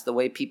lives, the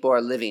way people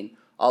are living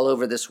all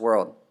over this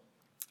world.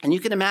 And you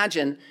can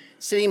imagine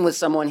sitting with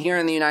someone here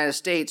in the United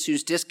States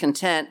who's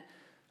discontent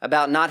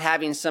about not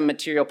having some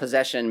material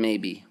possession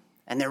maybe,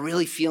 and they're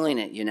really feeling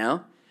it,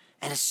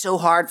 and it's so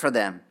hard for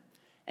them.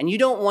 And you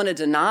don't want to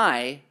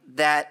deny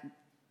that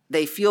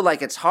they feel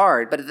like it's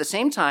hard, but at the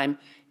same time,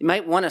 you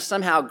might want to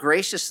somehow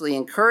graciously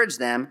encourage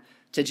them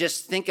to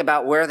just think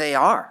about where they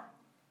are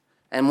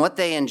and what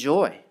they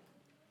enjoy.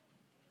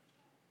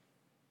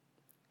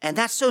 And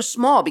that's so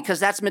small because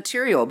that's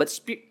material, but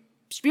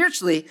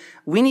spiritually,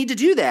 we need to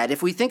do that.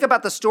 If we think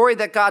about the story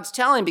that God's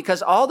telling,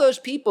 because all those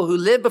people who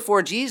lived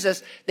before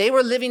Jesus, they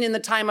were living in the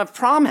time of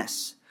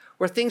promise,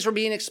 where things were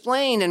being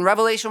explained and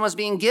revelation was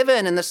being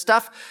given and the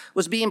stuff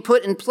was being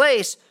put in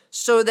place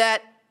so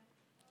that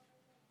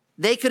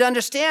they could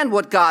understand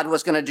what God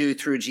was going to do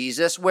through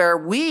Jesus, where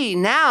we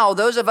now,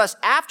 those of us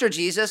after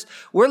Jesus,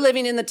 we're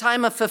living in the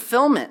time of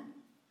fulfillment.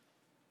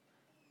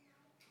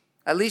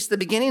 At least the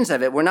beginnings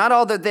of it. We're not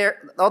all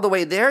the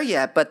way there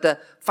yet, but the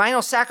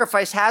final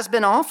sacrifice has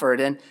been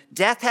offered and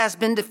death has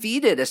been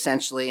defeated,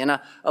 essentially. And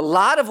a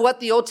lot of what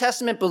the Old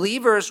Testament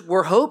believers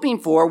were hoping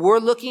for, we're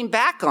looking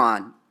back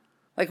on.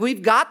 Like,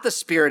 we've got the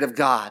Spirit of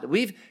God.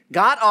 We've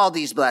got all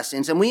these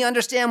blessings, and we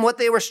understand what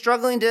they were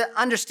struggling to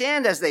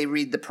understand as they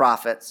read the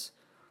prophets.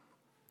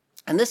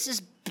 And this is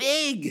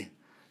big,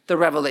 the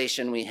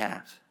revelation we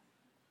have.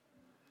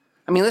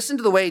 I mean, listen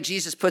to the way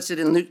Jesus puts it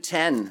in Luke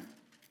 10.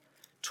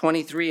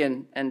 23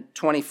 and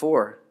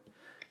 24.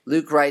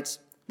 Luke writes,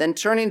 "Then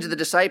turning to the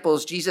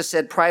disciples, Jesus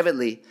said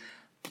privately,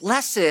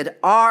 'Blessed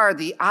are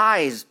the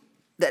eyes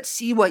that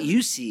see what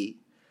you see.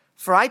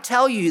 For I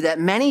tell you that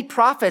many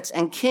prophets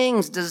and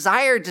kings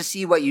desired to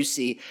see what you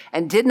see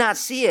and did not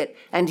see it,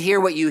 and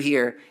hear what you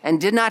hear and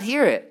did not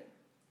hear it.'"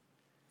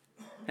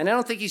 And I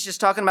don't think he's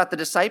just talking about the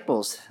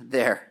disciples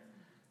there,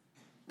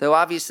 though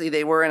obviously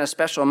they were in a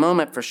special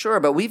moment for sure.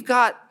 But we've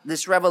got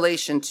this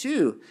revelation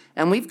too,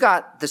 and we've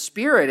got the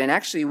Spirit, and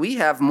actually we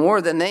have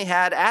more than they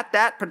had at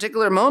that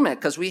particular moment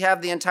because we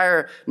have the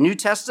entire New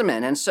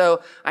Testament. And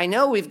so I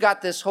know we've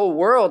got this whole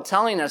world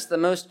telling us the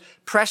most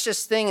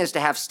precious thing is to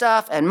have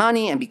stuff and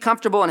money and be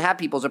comfortable and have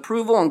people's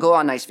approval and go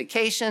on nice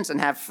vacations and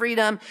have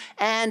freedom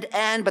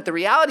but the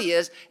reality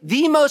is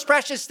the most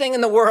precious thing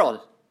in the world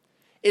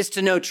is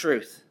to know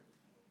truth.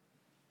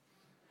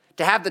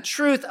 To have the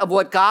truth of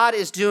what God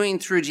is doing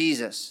through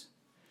Jesus.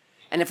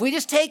 And if we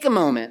just take a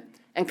moment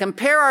and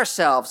compare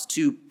ourselves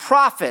to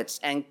prophets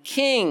and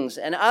kings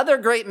and other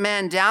great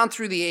men down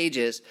through the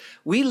ages,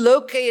 we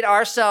locate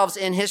ourselves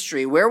in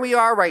history where we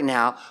are right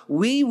now,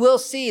 we will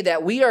see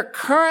that we are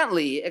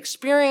currently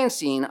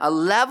experiencing a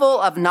level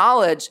of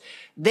knowledge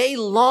they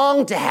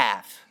longed to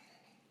have.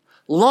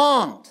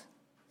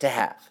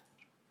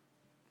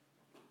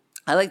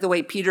 I like the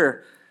way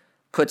Peter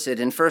puts it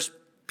in 1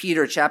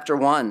 Peter chapter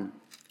 1.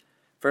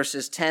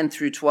 Verses 10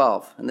 through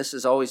 12. And this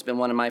has always been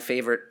one of my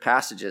favorite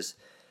passages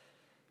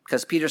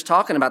because Peter's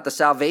talking about the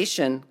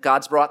salvation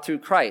God's brought through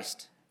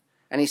Christ.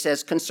 And he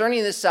says,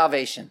 concerning this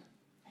salvation,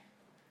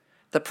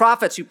 the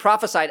prophets who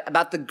prophesied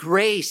about the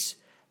grace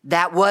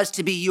that was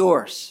to be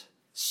yours,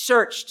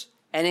 searched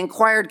and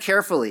inquired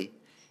carefully,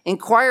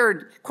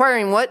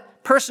 inquiring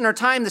what person or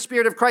time the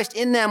Spirit of Christ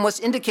in them was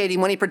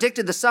indicating when he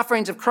predicted the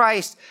sufferings of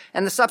Christ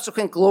and the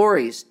subsequent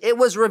glories. It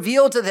was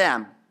revealed to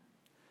them.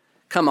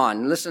 Come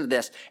on, listen to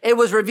this. It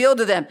was revealed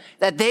to them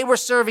that they were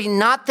serving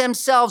not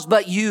themselves,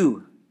 but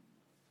you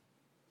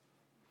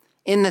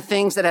in the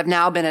things that have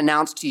now been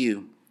announced to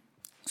you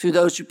through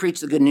those who preach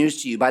the good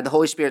news to you by the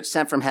Holy Spirit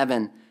sent from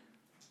heaven,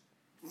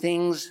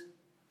 things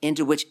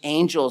into which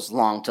angels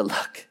long to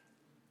look.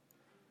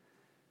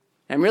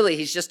 And really,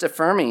 he's just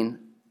affirming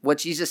what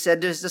Jesus said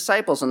to his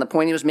disciples and the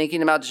point he was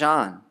making about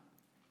John.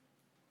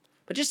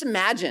 But just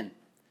imagine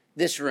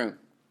this room.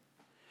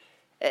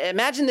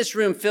 Imagine this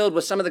room filled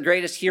with some of the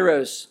greatest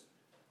heroes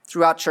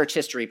throughout church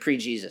history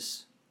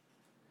pre-Jesus.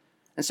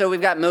 And so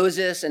we've got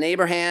Moses and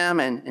Abraham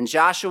and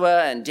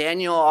Joshua and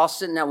Daniel all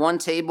sitting at one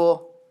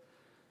table,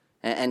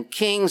 and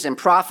kings and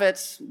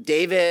prophets,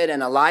 David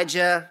and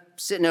Elijah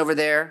sitting over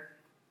there.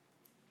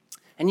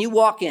 And you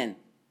walk in,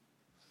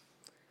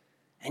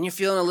 and you're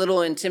feeling a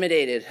little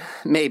intimidated,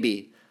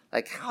 maybe.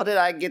 Like, how did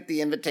I get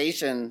the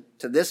invitation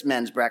to this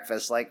men's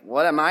breakfast? Like,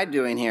 what am I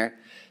doing here?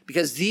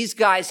 Because these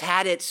guys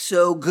had it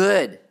so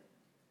good.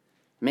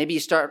 Maybe you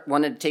start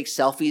wanting to take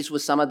selfies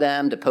with some of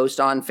them to post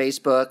on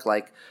Facebook,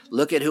 like,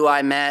 look at who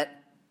I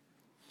met.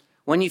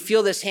 When you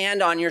feel this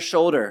hand on your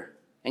shoulder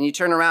and you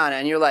turn around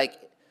and you're like,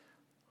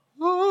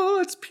 oh,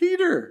 it's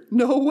Peter.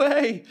 No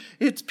way.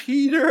 It's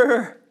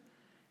Peter.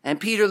 And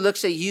Peter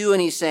looks at you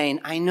and he's saying,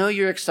 I know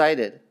you're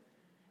excited.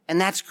 And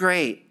that's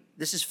great.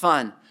 This is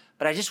fun.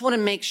 But I just want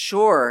to make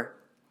sure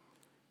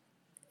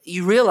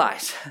you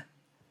realize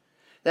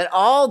that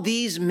all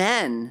these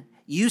men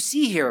you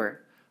see here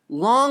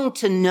long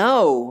to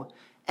know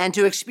and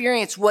to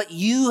experience what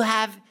you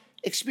have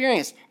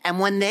experienced. And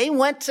when they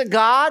went to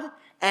God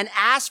and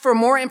asked for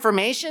more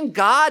information,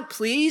 God,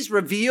 please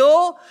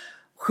reveal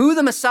who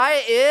the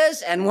Messiah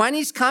is and when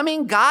he's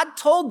coming, God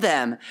told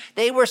them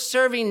they were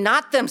serving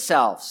not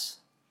themselves,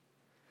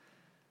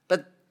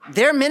 but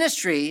their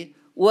ministry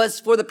was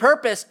for the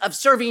purpose of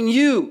serving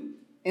you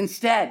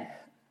instead,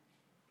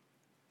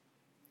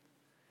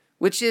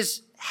 which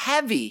is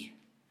heavy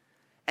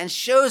and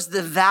shows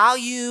the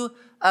value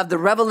of the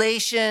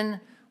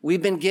revelation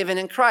we've been given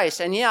in Christ.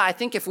 And yeah, I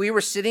think if we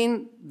were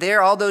sitting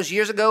there all those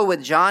years ago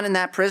with John in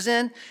that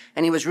prison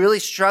and he was really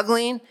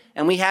struggling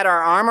and we had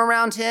our arm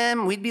around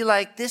him, we'd be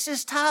like, this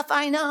is tough,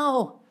 I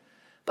know.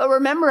 But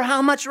remember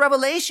how much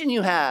revelation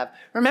you have.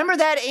 Remember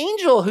that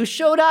angel who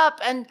showed up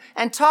and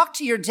talked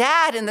to your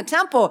dad in the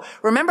temple.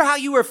 Remember how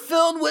you were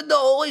filled with the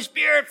Holy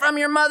Spirit from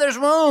your mother's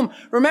womb.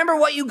 Remember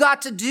what you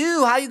got to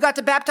do, how you got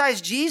to baptize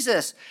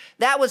Jesus.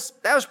 That was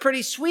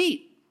pretty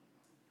sweet.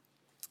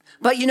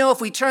 But if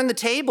we turn the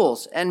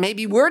tables and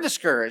maybe we're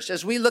discouraged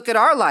as we look at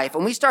our life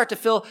and we start to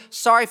feel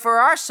sorry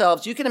for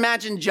ourselves, you can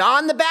imagine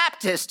John the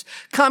Baptist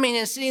coming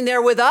and sitting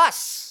there with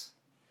us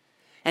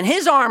and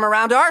his arm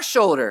around our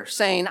shoulder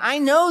saying, I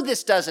know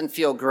this doesn't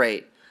feel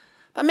great,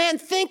 but man,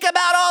 think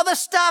about all the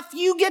stuff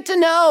you get to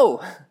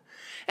know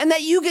and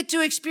that you get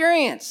to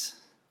experience.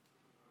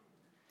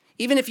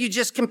 Even if you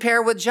just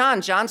compare with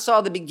John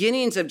saw the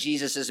beginnings of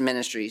Jesus'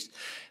 ministries,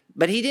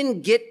 but he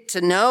didn't get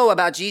to know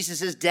about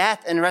Jesus'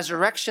 death and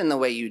resurrection the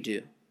way you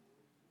do.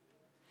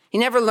 He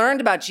never learned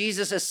about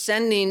Jesus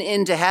ascending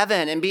into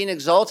heaven and being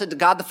exalted to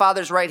God the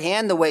Father's right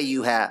hand the way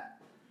you have.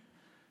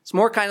 It's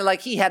more kind of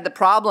like he had the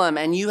problem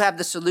and you have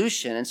the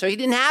solution. And so he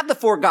didn't have the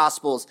 4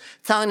 Gospels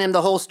telling him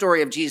the whole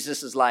story of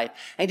Jesus' life.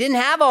 And he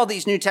didn't have all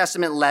these New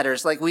Testament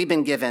letters like we've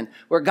been given,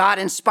 where God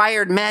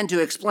inspired men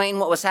to explain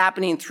what was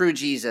happening through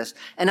Jesus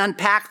and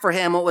unpack for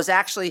him what was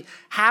actually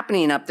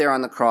happening up there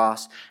on the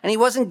cross. And he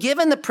wasn't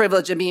given the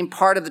privilege of being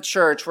part of the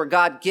church where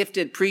God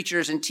gifted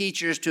preachers and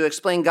teachers to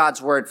explain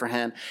God's word for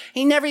him.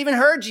 He never even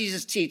heard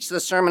Jesus teach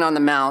the Sermon on the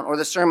Mount or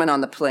the Sermon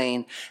on the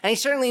Plain. And he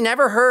certainly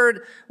never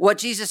heard what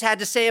Jesus had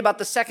to say about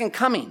the second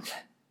coming.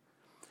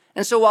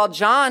 And so while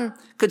John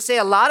could say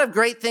a lot of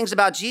great things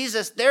about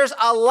Jesus, there's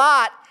a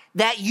lot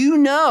that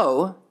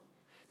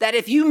that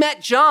if you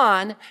met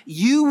John,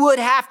 you would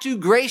have to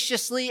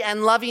graciously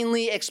and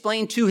lovingly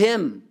explain to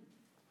him.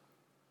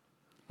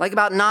 Like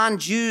about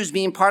non-Jews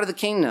being part of the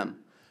kingdom,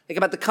 like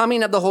about the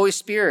coming of the Holy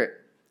Spirit.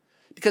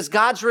 Because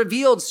God's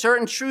revealed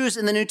certain truths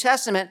in the New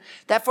Testament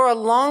that for a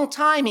long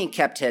time he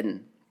kept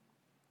hidden.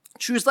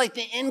 Truths like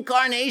the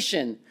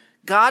incarnation,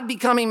 God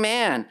becoming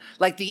man,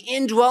 like the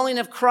indwelling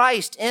of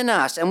Christ in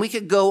us. And we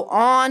could go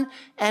on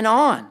and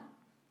on.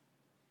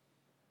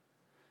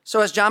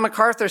 So as John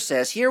MacArthur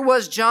says, here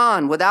was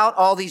John without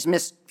all these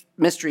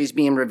mysteries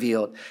being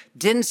revealed.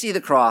 Didn't see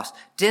the cross,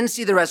 didn't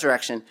see the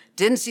resurrection,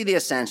 didn't see the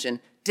ascension,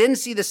 didn't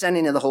see the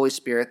sending of the Holy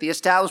Spirit, the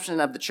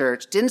establishment of the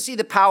church, didn't see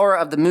the power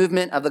of the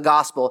movement of the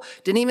gospel,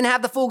 didn't even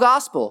have the full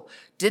gospel,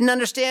 didn't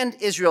understand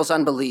Israel's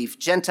unbelief,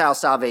 Gentile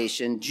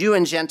salvation, Jew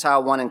and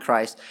Gentile one in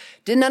Christ,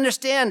 didn't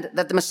understand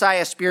that the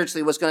Messiah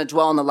spiritually was going to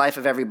dwell in the life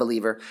of every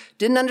believer,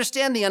 didn't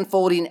understand the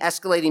unfolding,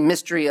 escalating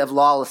mystery of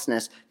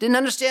lawlessness, didn't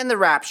understand the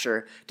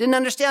rapture, didn't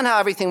understand how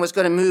everything was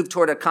going to move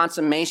toward a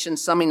consummation,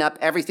 summing up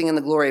everything in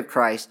the glory of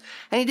Christ,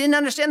 and he didn't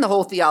understand the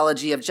whole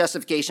theology of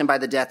justification by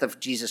the death of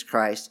Jesus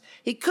Christ.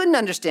 He couldn't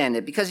understand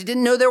it because he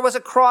didn't know there was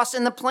a cross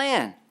in the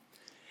plan.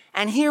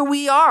 And here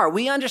we are.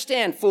 We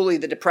understand fully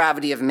the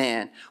depravity of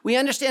man. We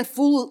understand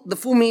the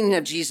full meaning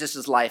of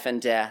Jesus' life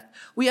and death.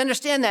 We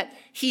understand that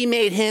he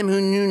made him who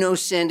knew no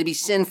sin to be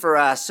sin for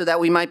us so that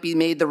we might be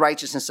made the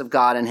righteousness of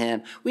God in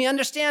him. We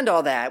understand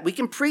all that. We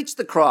can preach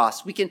the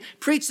cross. We can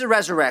preach the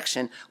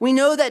resurrection. We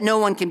know that no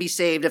one can be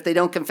saved if they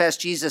don't confess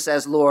Jesus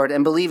as Lord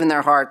and believe in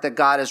their heart that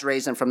God has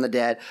raised him from the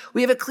dead.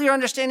 We have a clear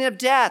understanding of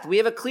death. We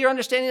have a clear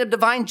understanding of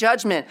divine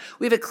judgment.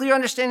 We have a clear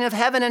understanding of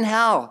heaven and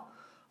hell.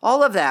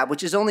 All of that,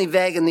 which is only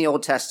vague in the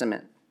Old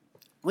Testament.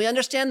 We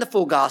understand the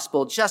full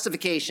gospel,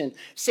 justification,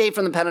 saved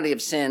from the penalty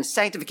of sin,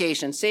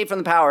 sanctification, saved from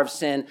the power of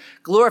sin,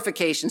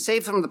 glorification,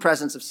 saved from the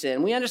presence of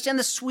sin. We understand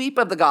the sweep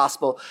of the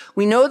gospel.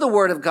 We know the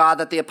word of God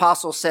that the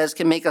apostle says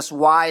can make us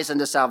wise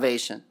unto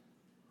salvation.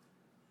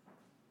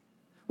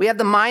 We have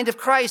the mind of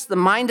Christ, the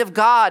mind of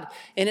God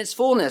in its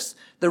fullness.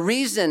 The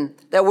reason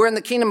that we're in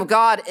the kingdom of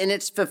God in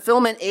its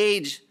fulfillment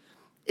age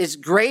is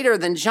greater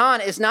than John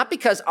is not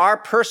because our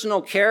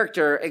personal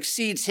character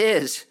exceeds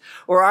his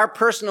or our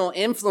personal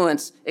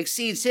influence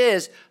exceeds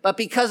his, but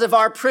because of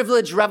our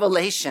privileged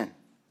revelation.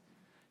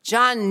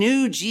 John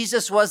knew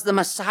Jesus was the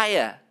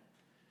Messiah.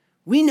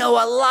 We know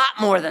a lot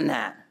more than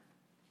that.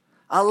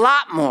 A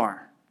lot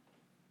more.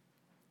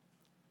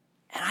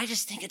 And I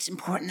just think it's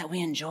important that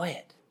we enjoy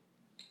it.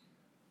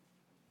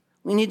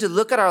 We need to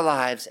look at our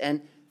lives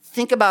and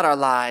think about our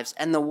lives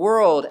and the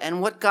world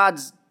and what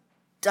God's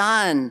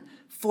done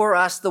for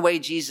us the way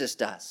Jesus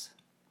does.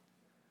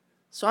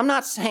 So I'm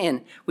not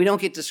saying we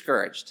don't get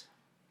discouraged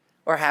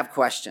or have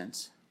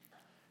questions,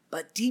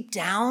 but deep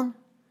down,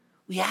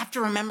 we have to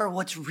remember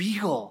what's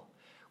real.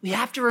 We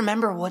have to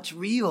remember what's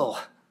real.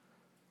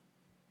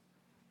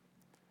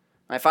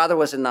 My father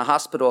was in the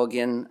hospital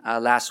again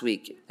last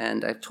week,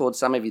 and I've told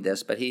some of you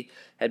this, but he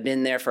had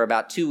been there for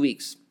about 2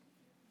 weeks.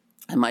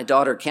 And my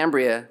daughter,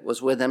 Cambria,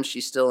 was with him.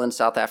 She's still in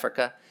South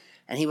Africa,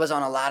 and he was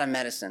on a lot of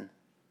medicine.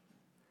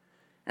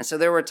 And so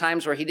there were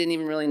times where he didn't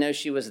even really know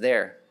she was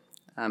there.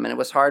 And it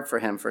was hard for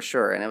him, for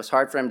sure. And it was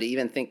hard for him to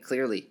even think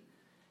clearly.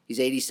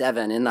 He's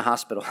 87 in the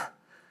hospital.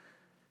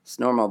 It's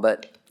normal.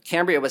 But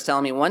Cambria was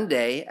telling me one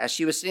day, as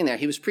she was sitting there,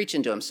 he was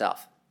preaching to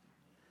himself.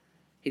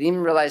 He didn't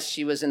even realize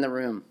she was in the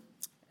room.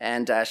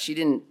 And she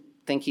didn't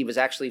think he was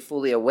actually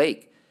fully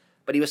awake.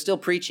 But he was still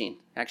preaching.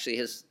 Actually,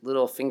 his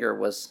little finger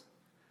was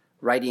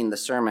writing the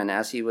sermon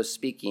as he was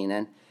speaking.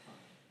 And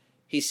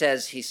he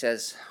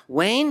says,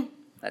 Wayne,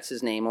 that's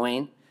his name,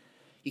 Wayne,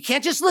 you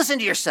can't just listen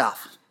to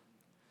yourself.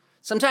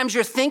 Sometimes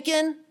you're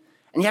thinking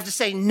and you have to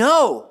say,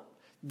 no,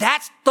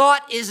 that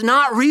thought is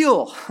not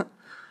real.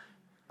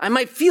 I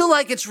might feel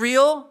like it's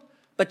real,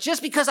 but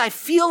just because I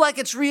feel like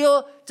it's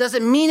real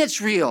doesn't mean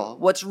it's real.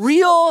 What's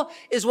real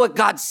is what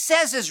God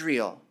says is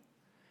real.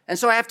 And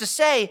so I have to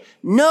say,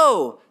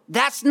 no,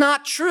 that's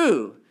not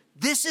true.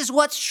 This is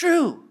what's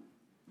true.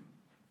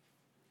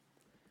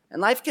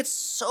 And life gets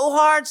so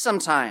hard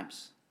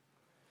sometimes.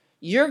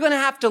 You're going to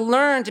have to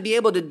learn to be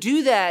able to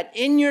do that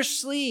in your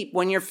sleep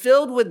when you're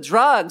filled with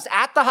drugs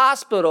at the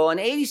hospital and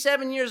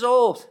 87 years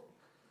old.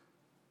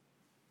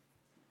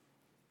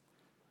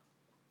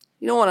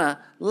 You don't want to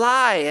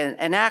lie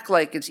and act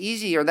like it's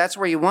easy or that's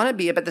where you want to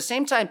be. But at the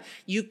same time,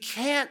 you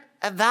can't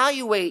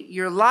evaluate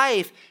your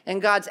life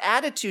and God's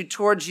attitude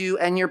towards you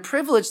and your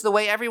privilege the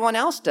way everyone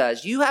else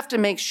does. You have to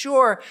make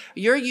sure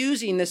you're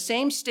using the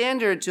same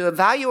standard to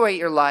evaluate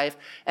your life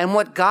and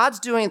what God's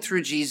doing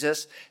through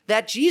Jesus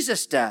that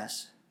Jesus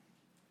does.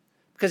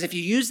 Because if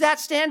you use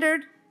that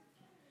standard,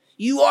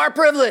 you are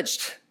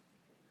privileged,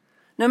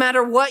 no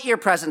matter what your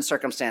present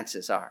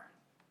circumstances are.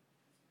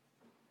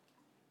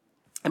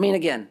 I mean,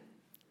 again,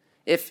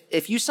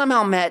 if you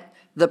somehow met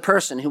the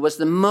person who was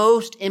the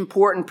most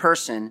important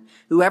person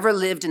who ever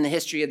lived in the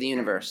history of the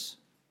universe,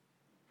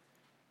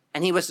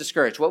 and he was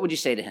discouraged, what would you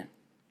say to him?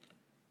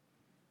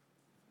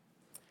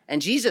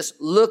 And Jesus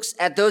looks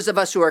at those of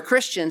us who are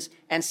Christians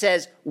and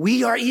says,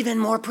 we are even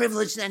more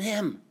privileged than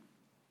him.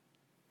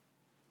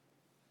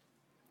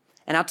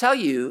 And I'll tell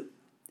you,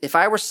 if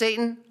I were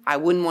Satan, I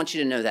wouldn't want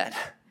you to know that.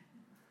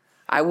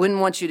 I wouldn't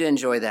want you to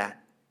enjoy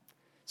that.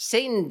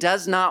 Satan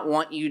does not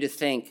want you to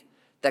think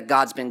that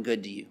God's been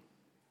good to you.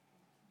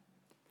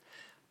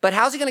 But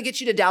how's he going to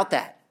get you to doubt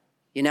that?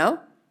 You know?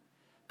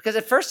 Because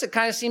at first it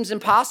kind of seems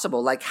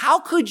impossible. Like, how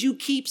could you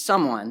keep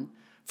someone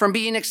from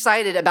being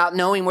excited about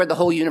knowing where the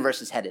whole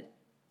universe is headed?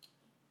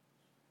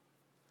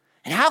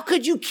 And how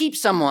could you keep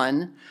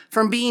someone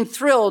from being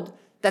thrilled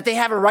that they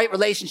have a right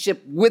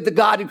relationship with the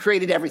God who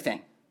created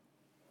everything?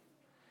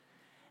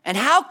 And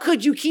how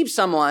could you keep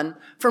someone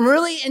from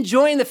really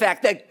enjoying the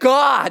fact that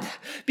God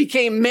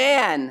became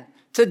man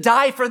to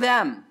die for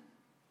them?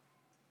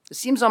 It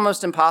seems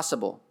almost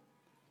impossible.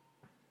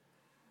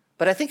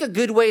 But I think a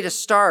good way to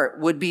start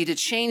would be to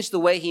change the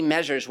way he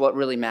measures what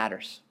really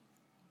matters.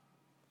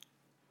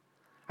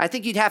 I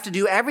think you'd have to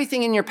do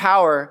everything in your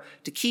power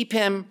to keep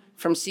him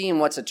from seeing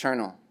what's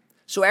eternal.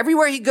 So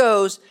everywhere he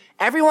goes,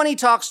 everyone he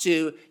talks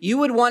to, you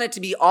would want it to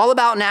be all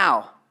about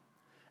now,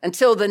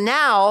 until the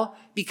now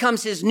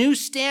becomes his new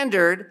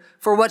standard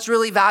for what's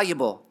really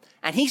valuable.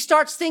 And he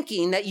starts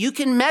thinking that you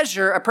can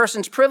measure a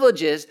person's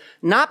privileges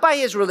not by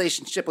his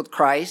relationship with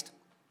Christ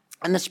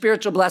and the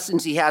spiritual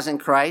blessings he has in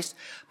Christ,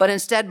 but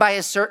instead by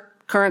his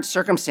current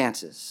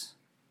circumstances,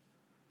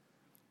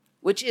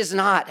 which is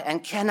not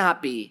and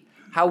cannot be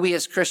how we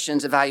as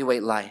Christians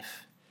evaluate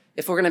life.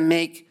 If we're going to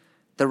make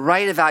the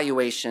right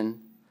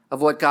evaluation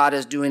of what God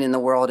is doing in the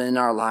world and in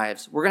our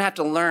lives, we're going to have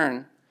to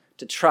learn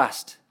to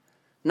trust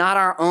not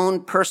our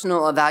own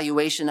personal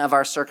evaluation of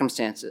our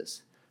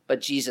circumstances, but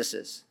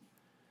Jesus's.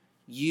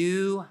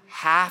 You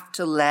have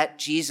to let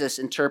Jesus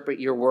interpret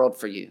your world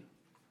for you.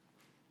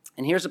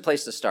 And here's a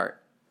place to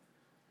start.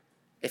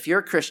 If you're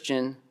a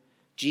Christian,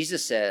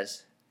 Jesus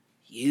says,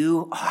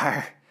 you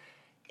are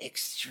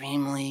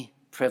extremely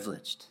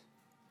privileged.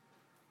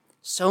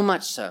 So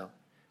much so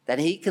that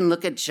he can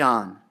look at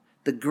John,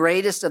 the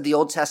greatest of the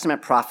Old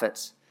Testament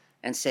prophets,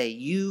 and say,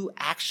 you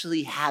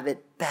actually have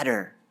it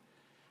better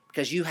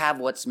because you have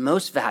what's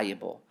most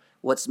valuable,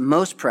 what's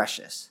most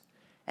precious.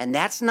 And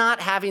that's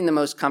not having the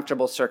most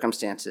comfortable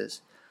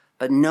circumstances,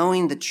 but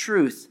knowing the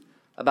truth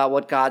about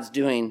what God's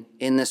doing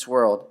in this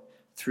world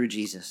through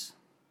Jesus.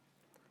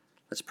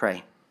 Let's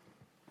pray.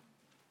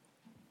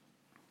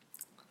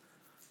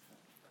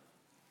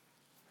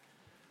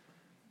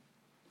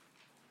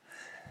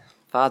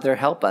 Father,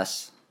 help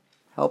us.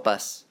 Help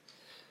us.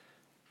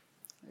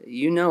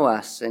 You know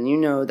us, and you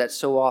know that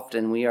so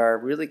often we are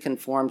really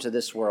conformed to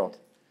this world.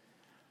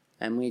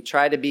 And we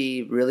try to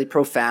be really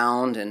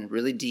profound and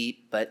really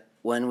deep, but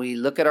when we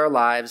look at our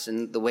lives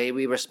and the way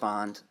we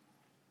respond,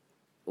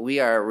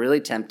 we are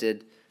really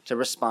tempted to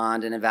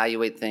respond and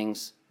evaluate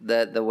things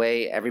the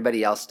way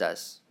everybody else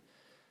does.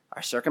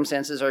 Our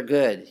circumstances are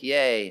good.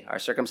 Yay. Our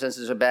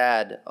circumstances are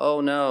bad.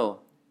 Oh,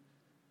 no.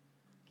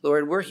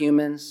 Lord, we're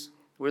humans.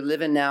 We're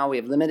living now. We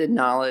have limited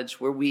knowledge.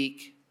 We're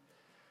weak.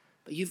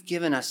 But you've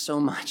given us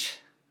so much.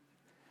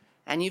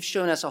 And you've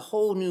shown us a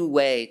whole new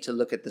way to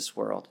look at this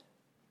world.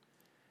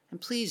 And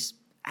please,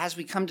 as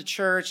we come to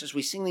church, as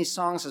we sing these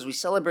songs, as we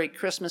celebrate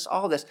Christmas,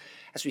 all this,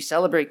 as we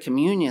celebrate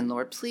communion,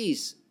 Lord,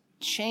 please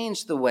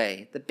change the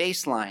way, the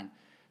baseline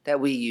that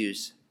we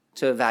use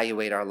to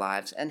evaluate our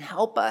lives and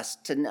help us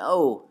to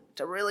know,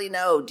 to really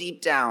know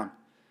deep down,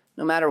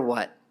 no matter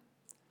what,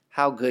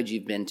 how good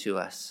you've been to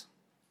us.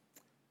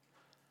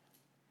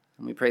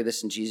 And we pray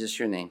this in Jesus,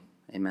 your name.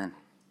 Amen.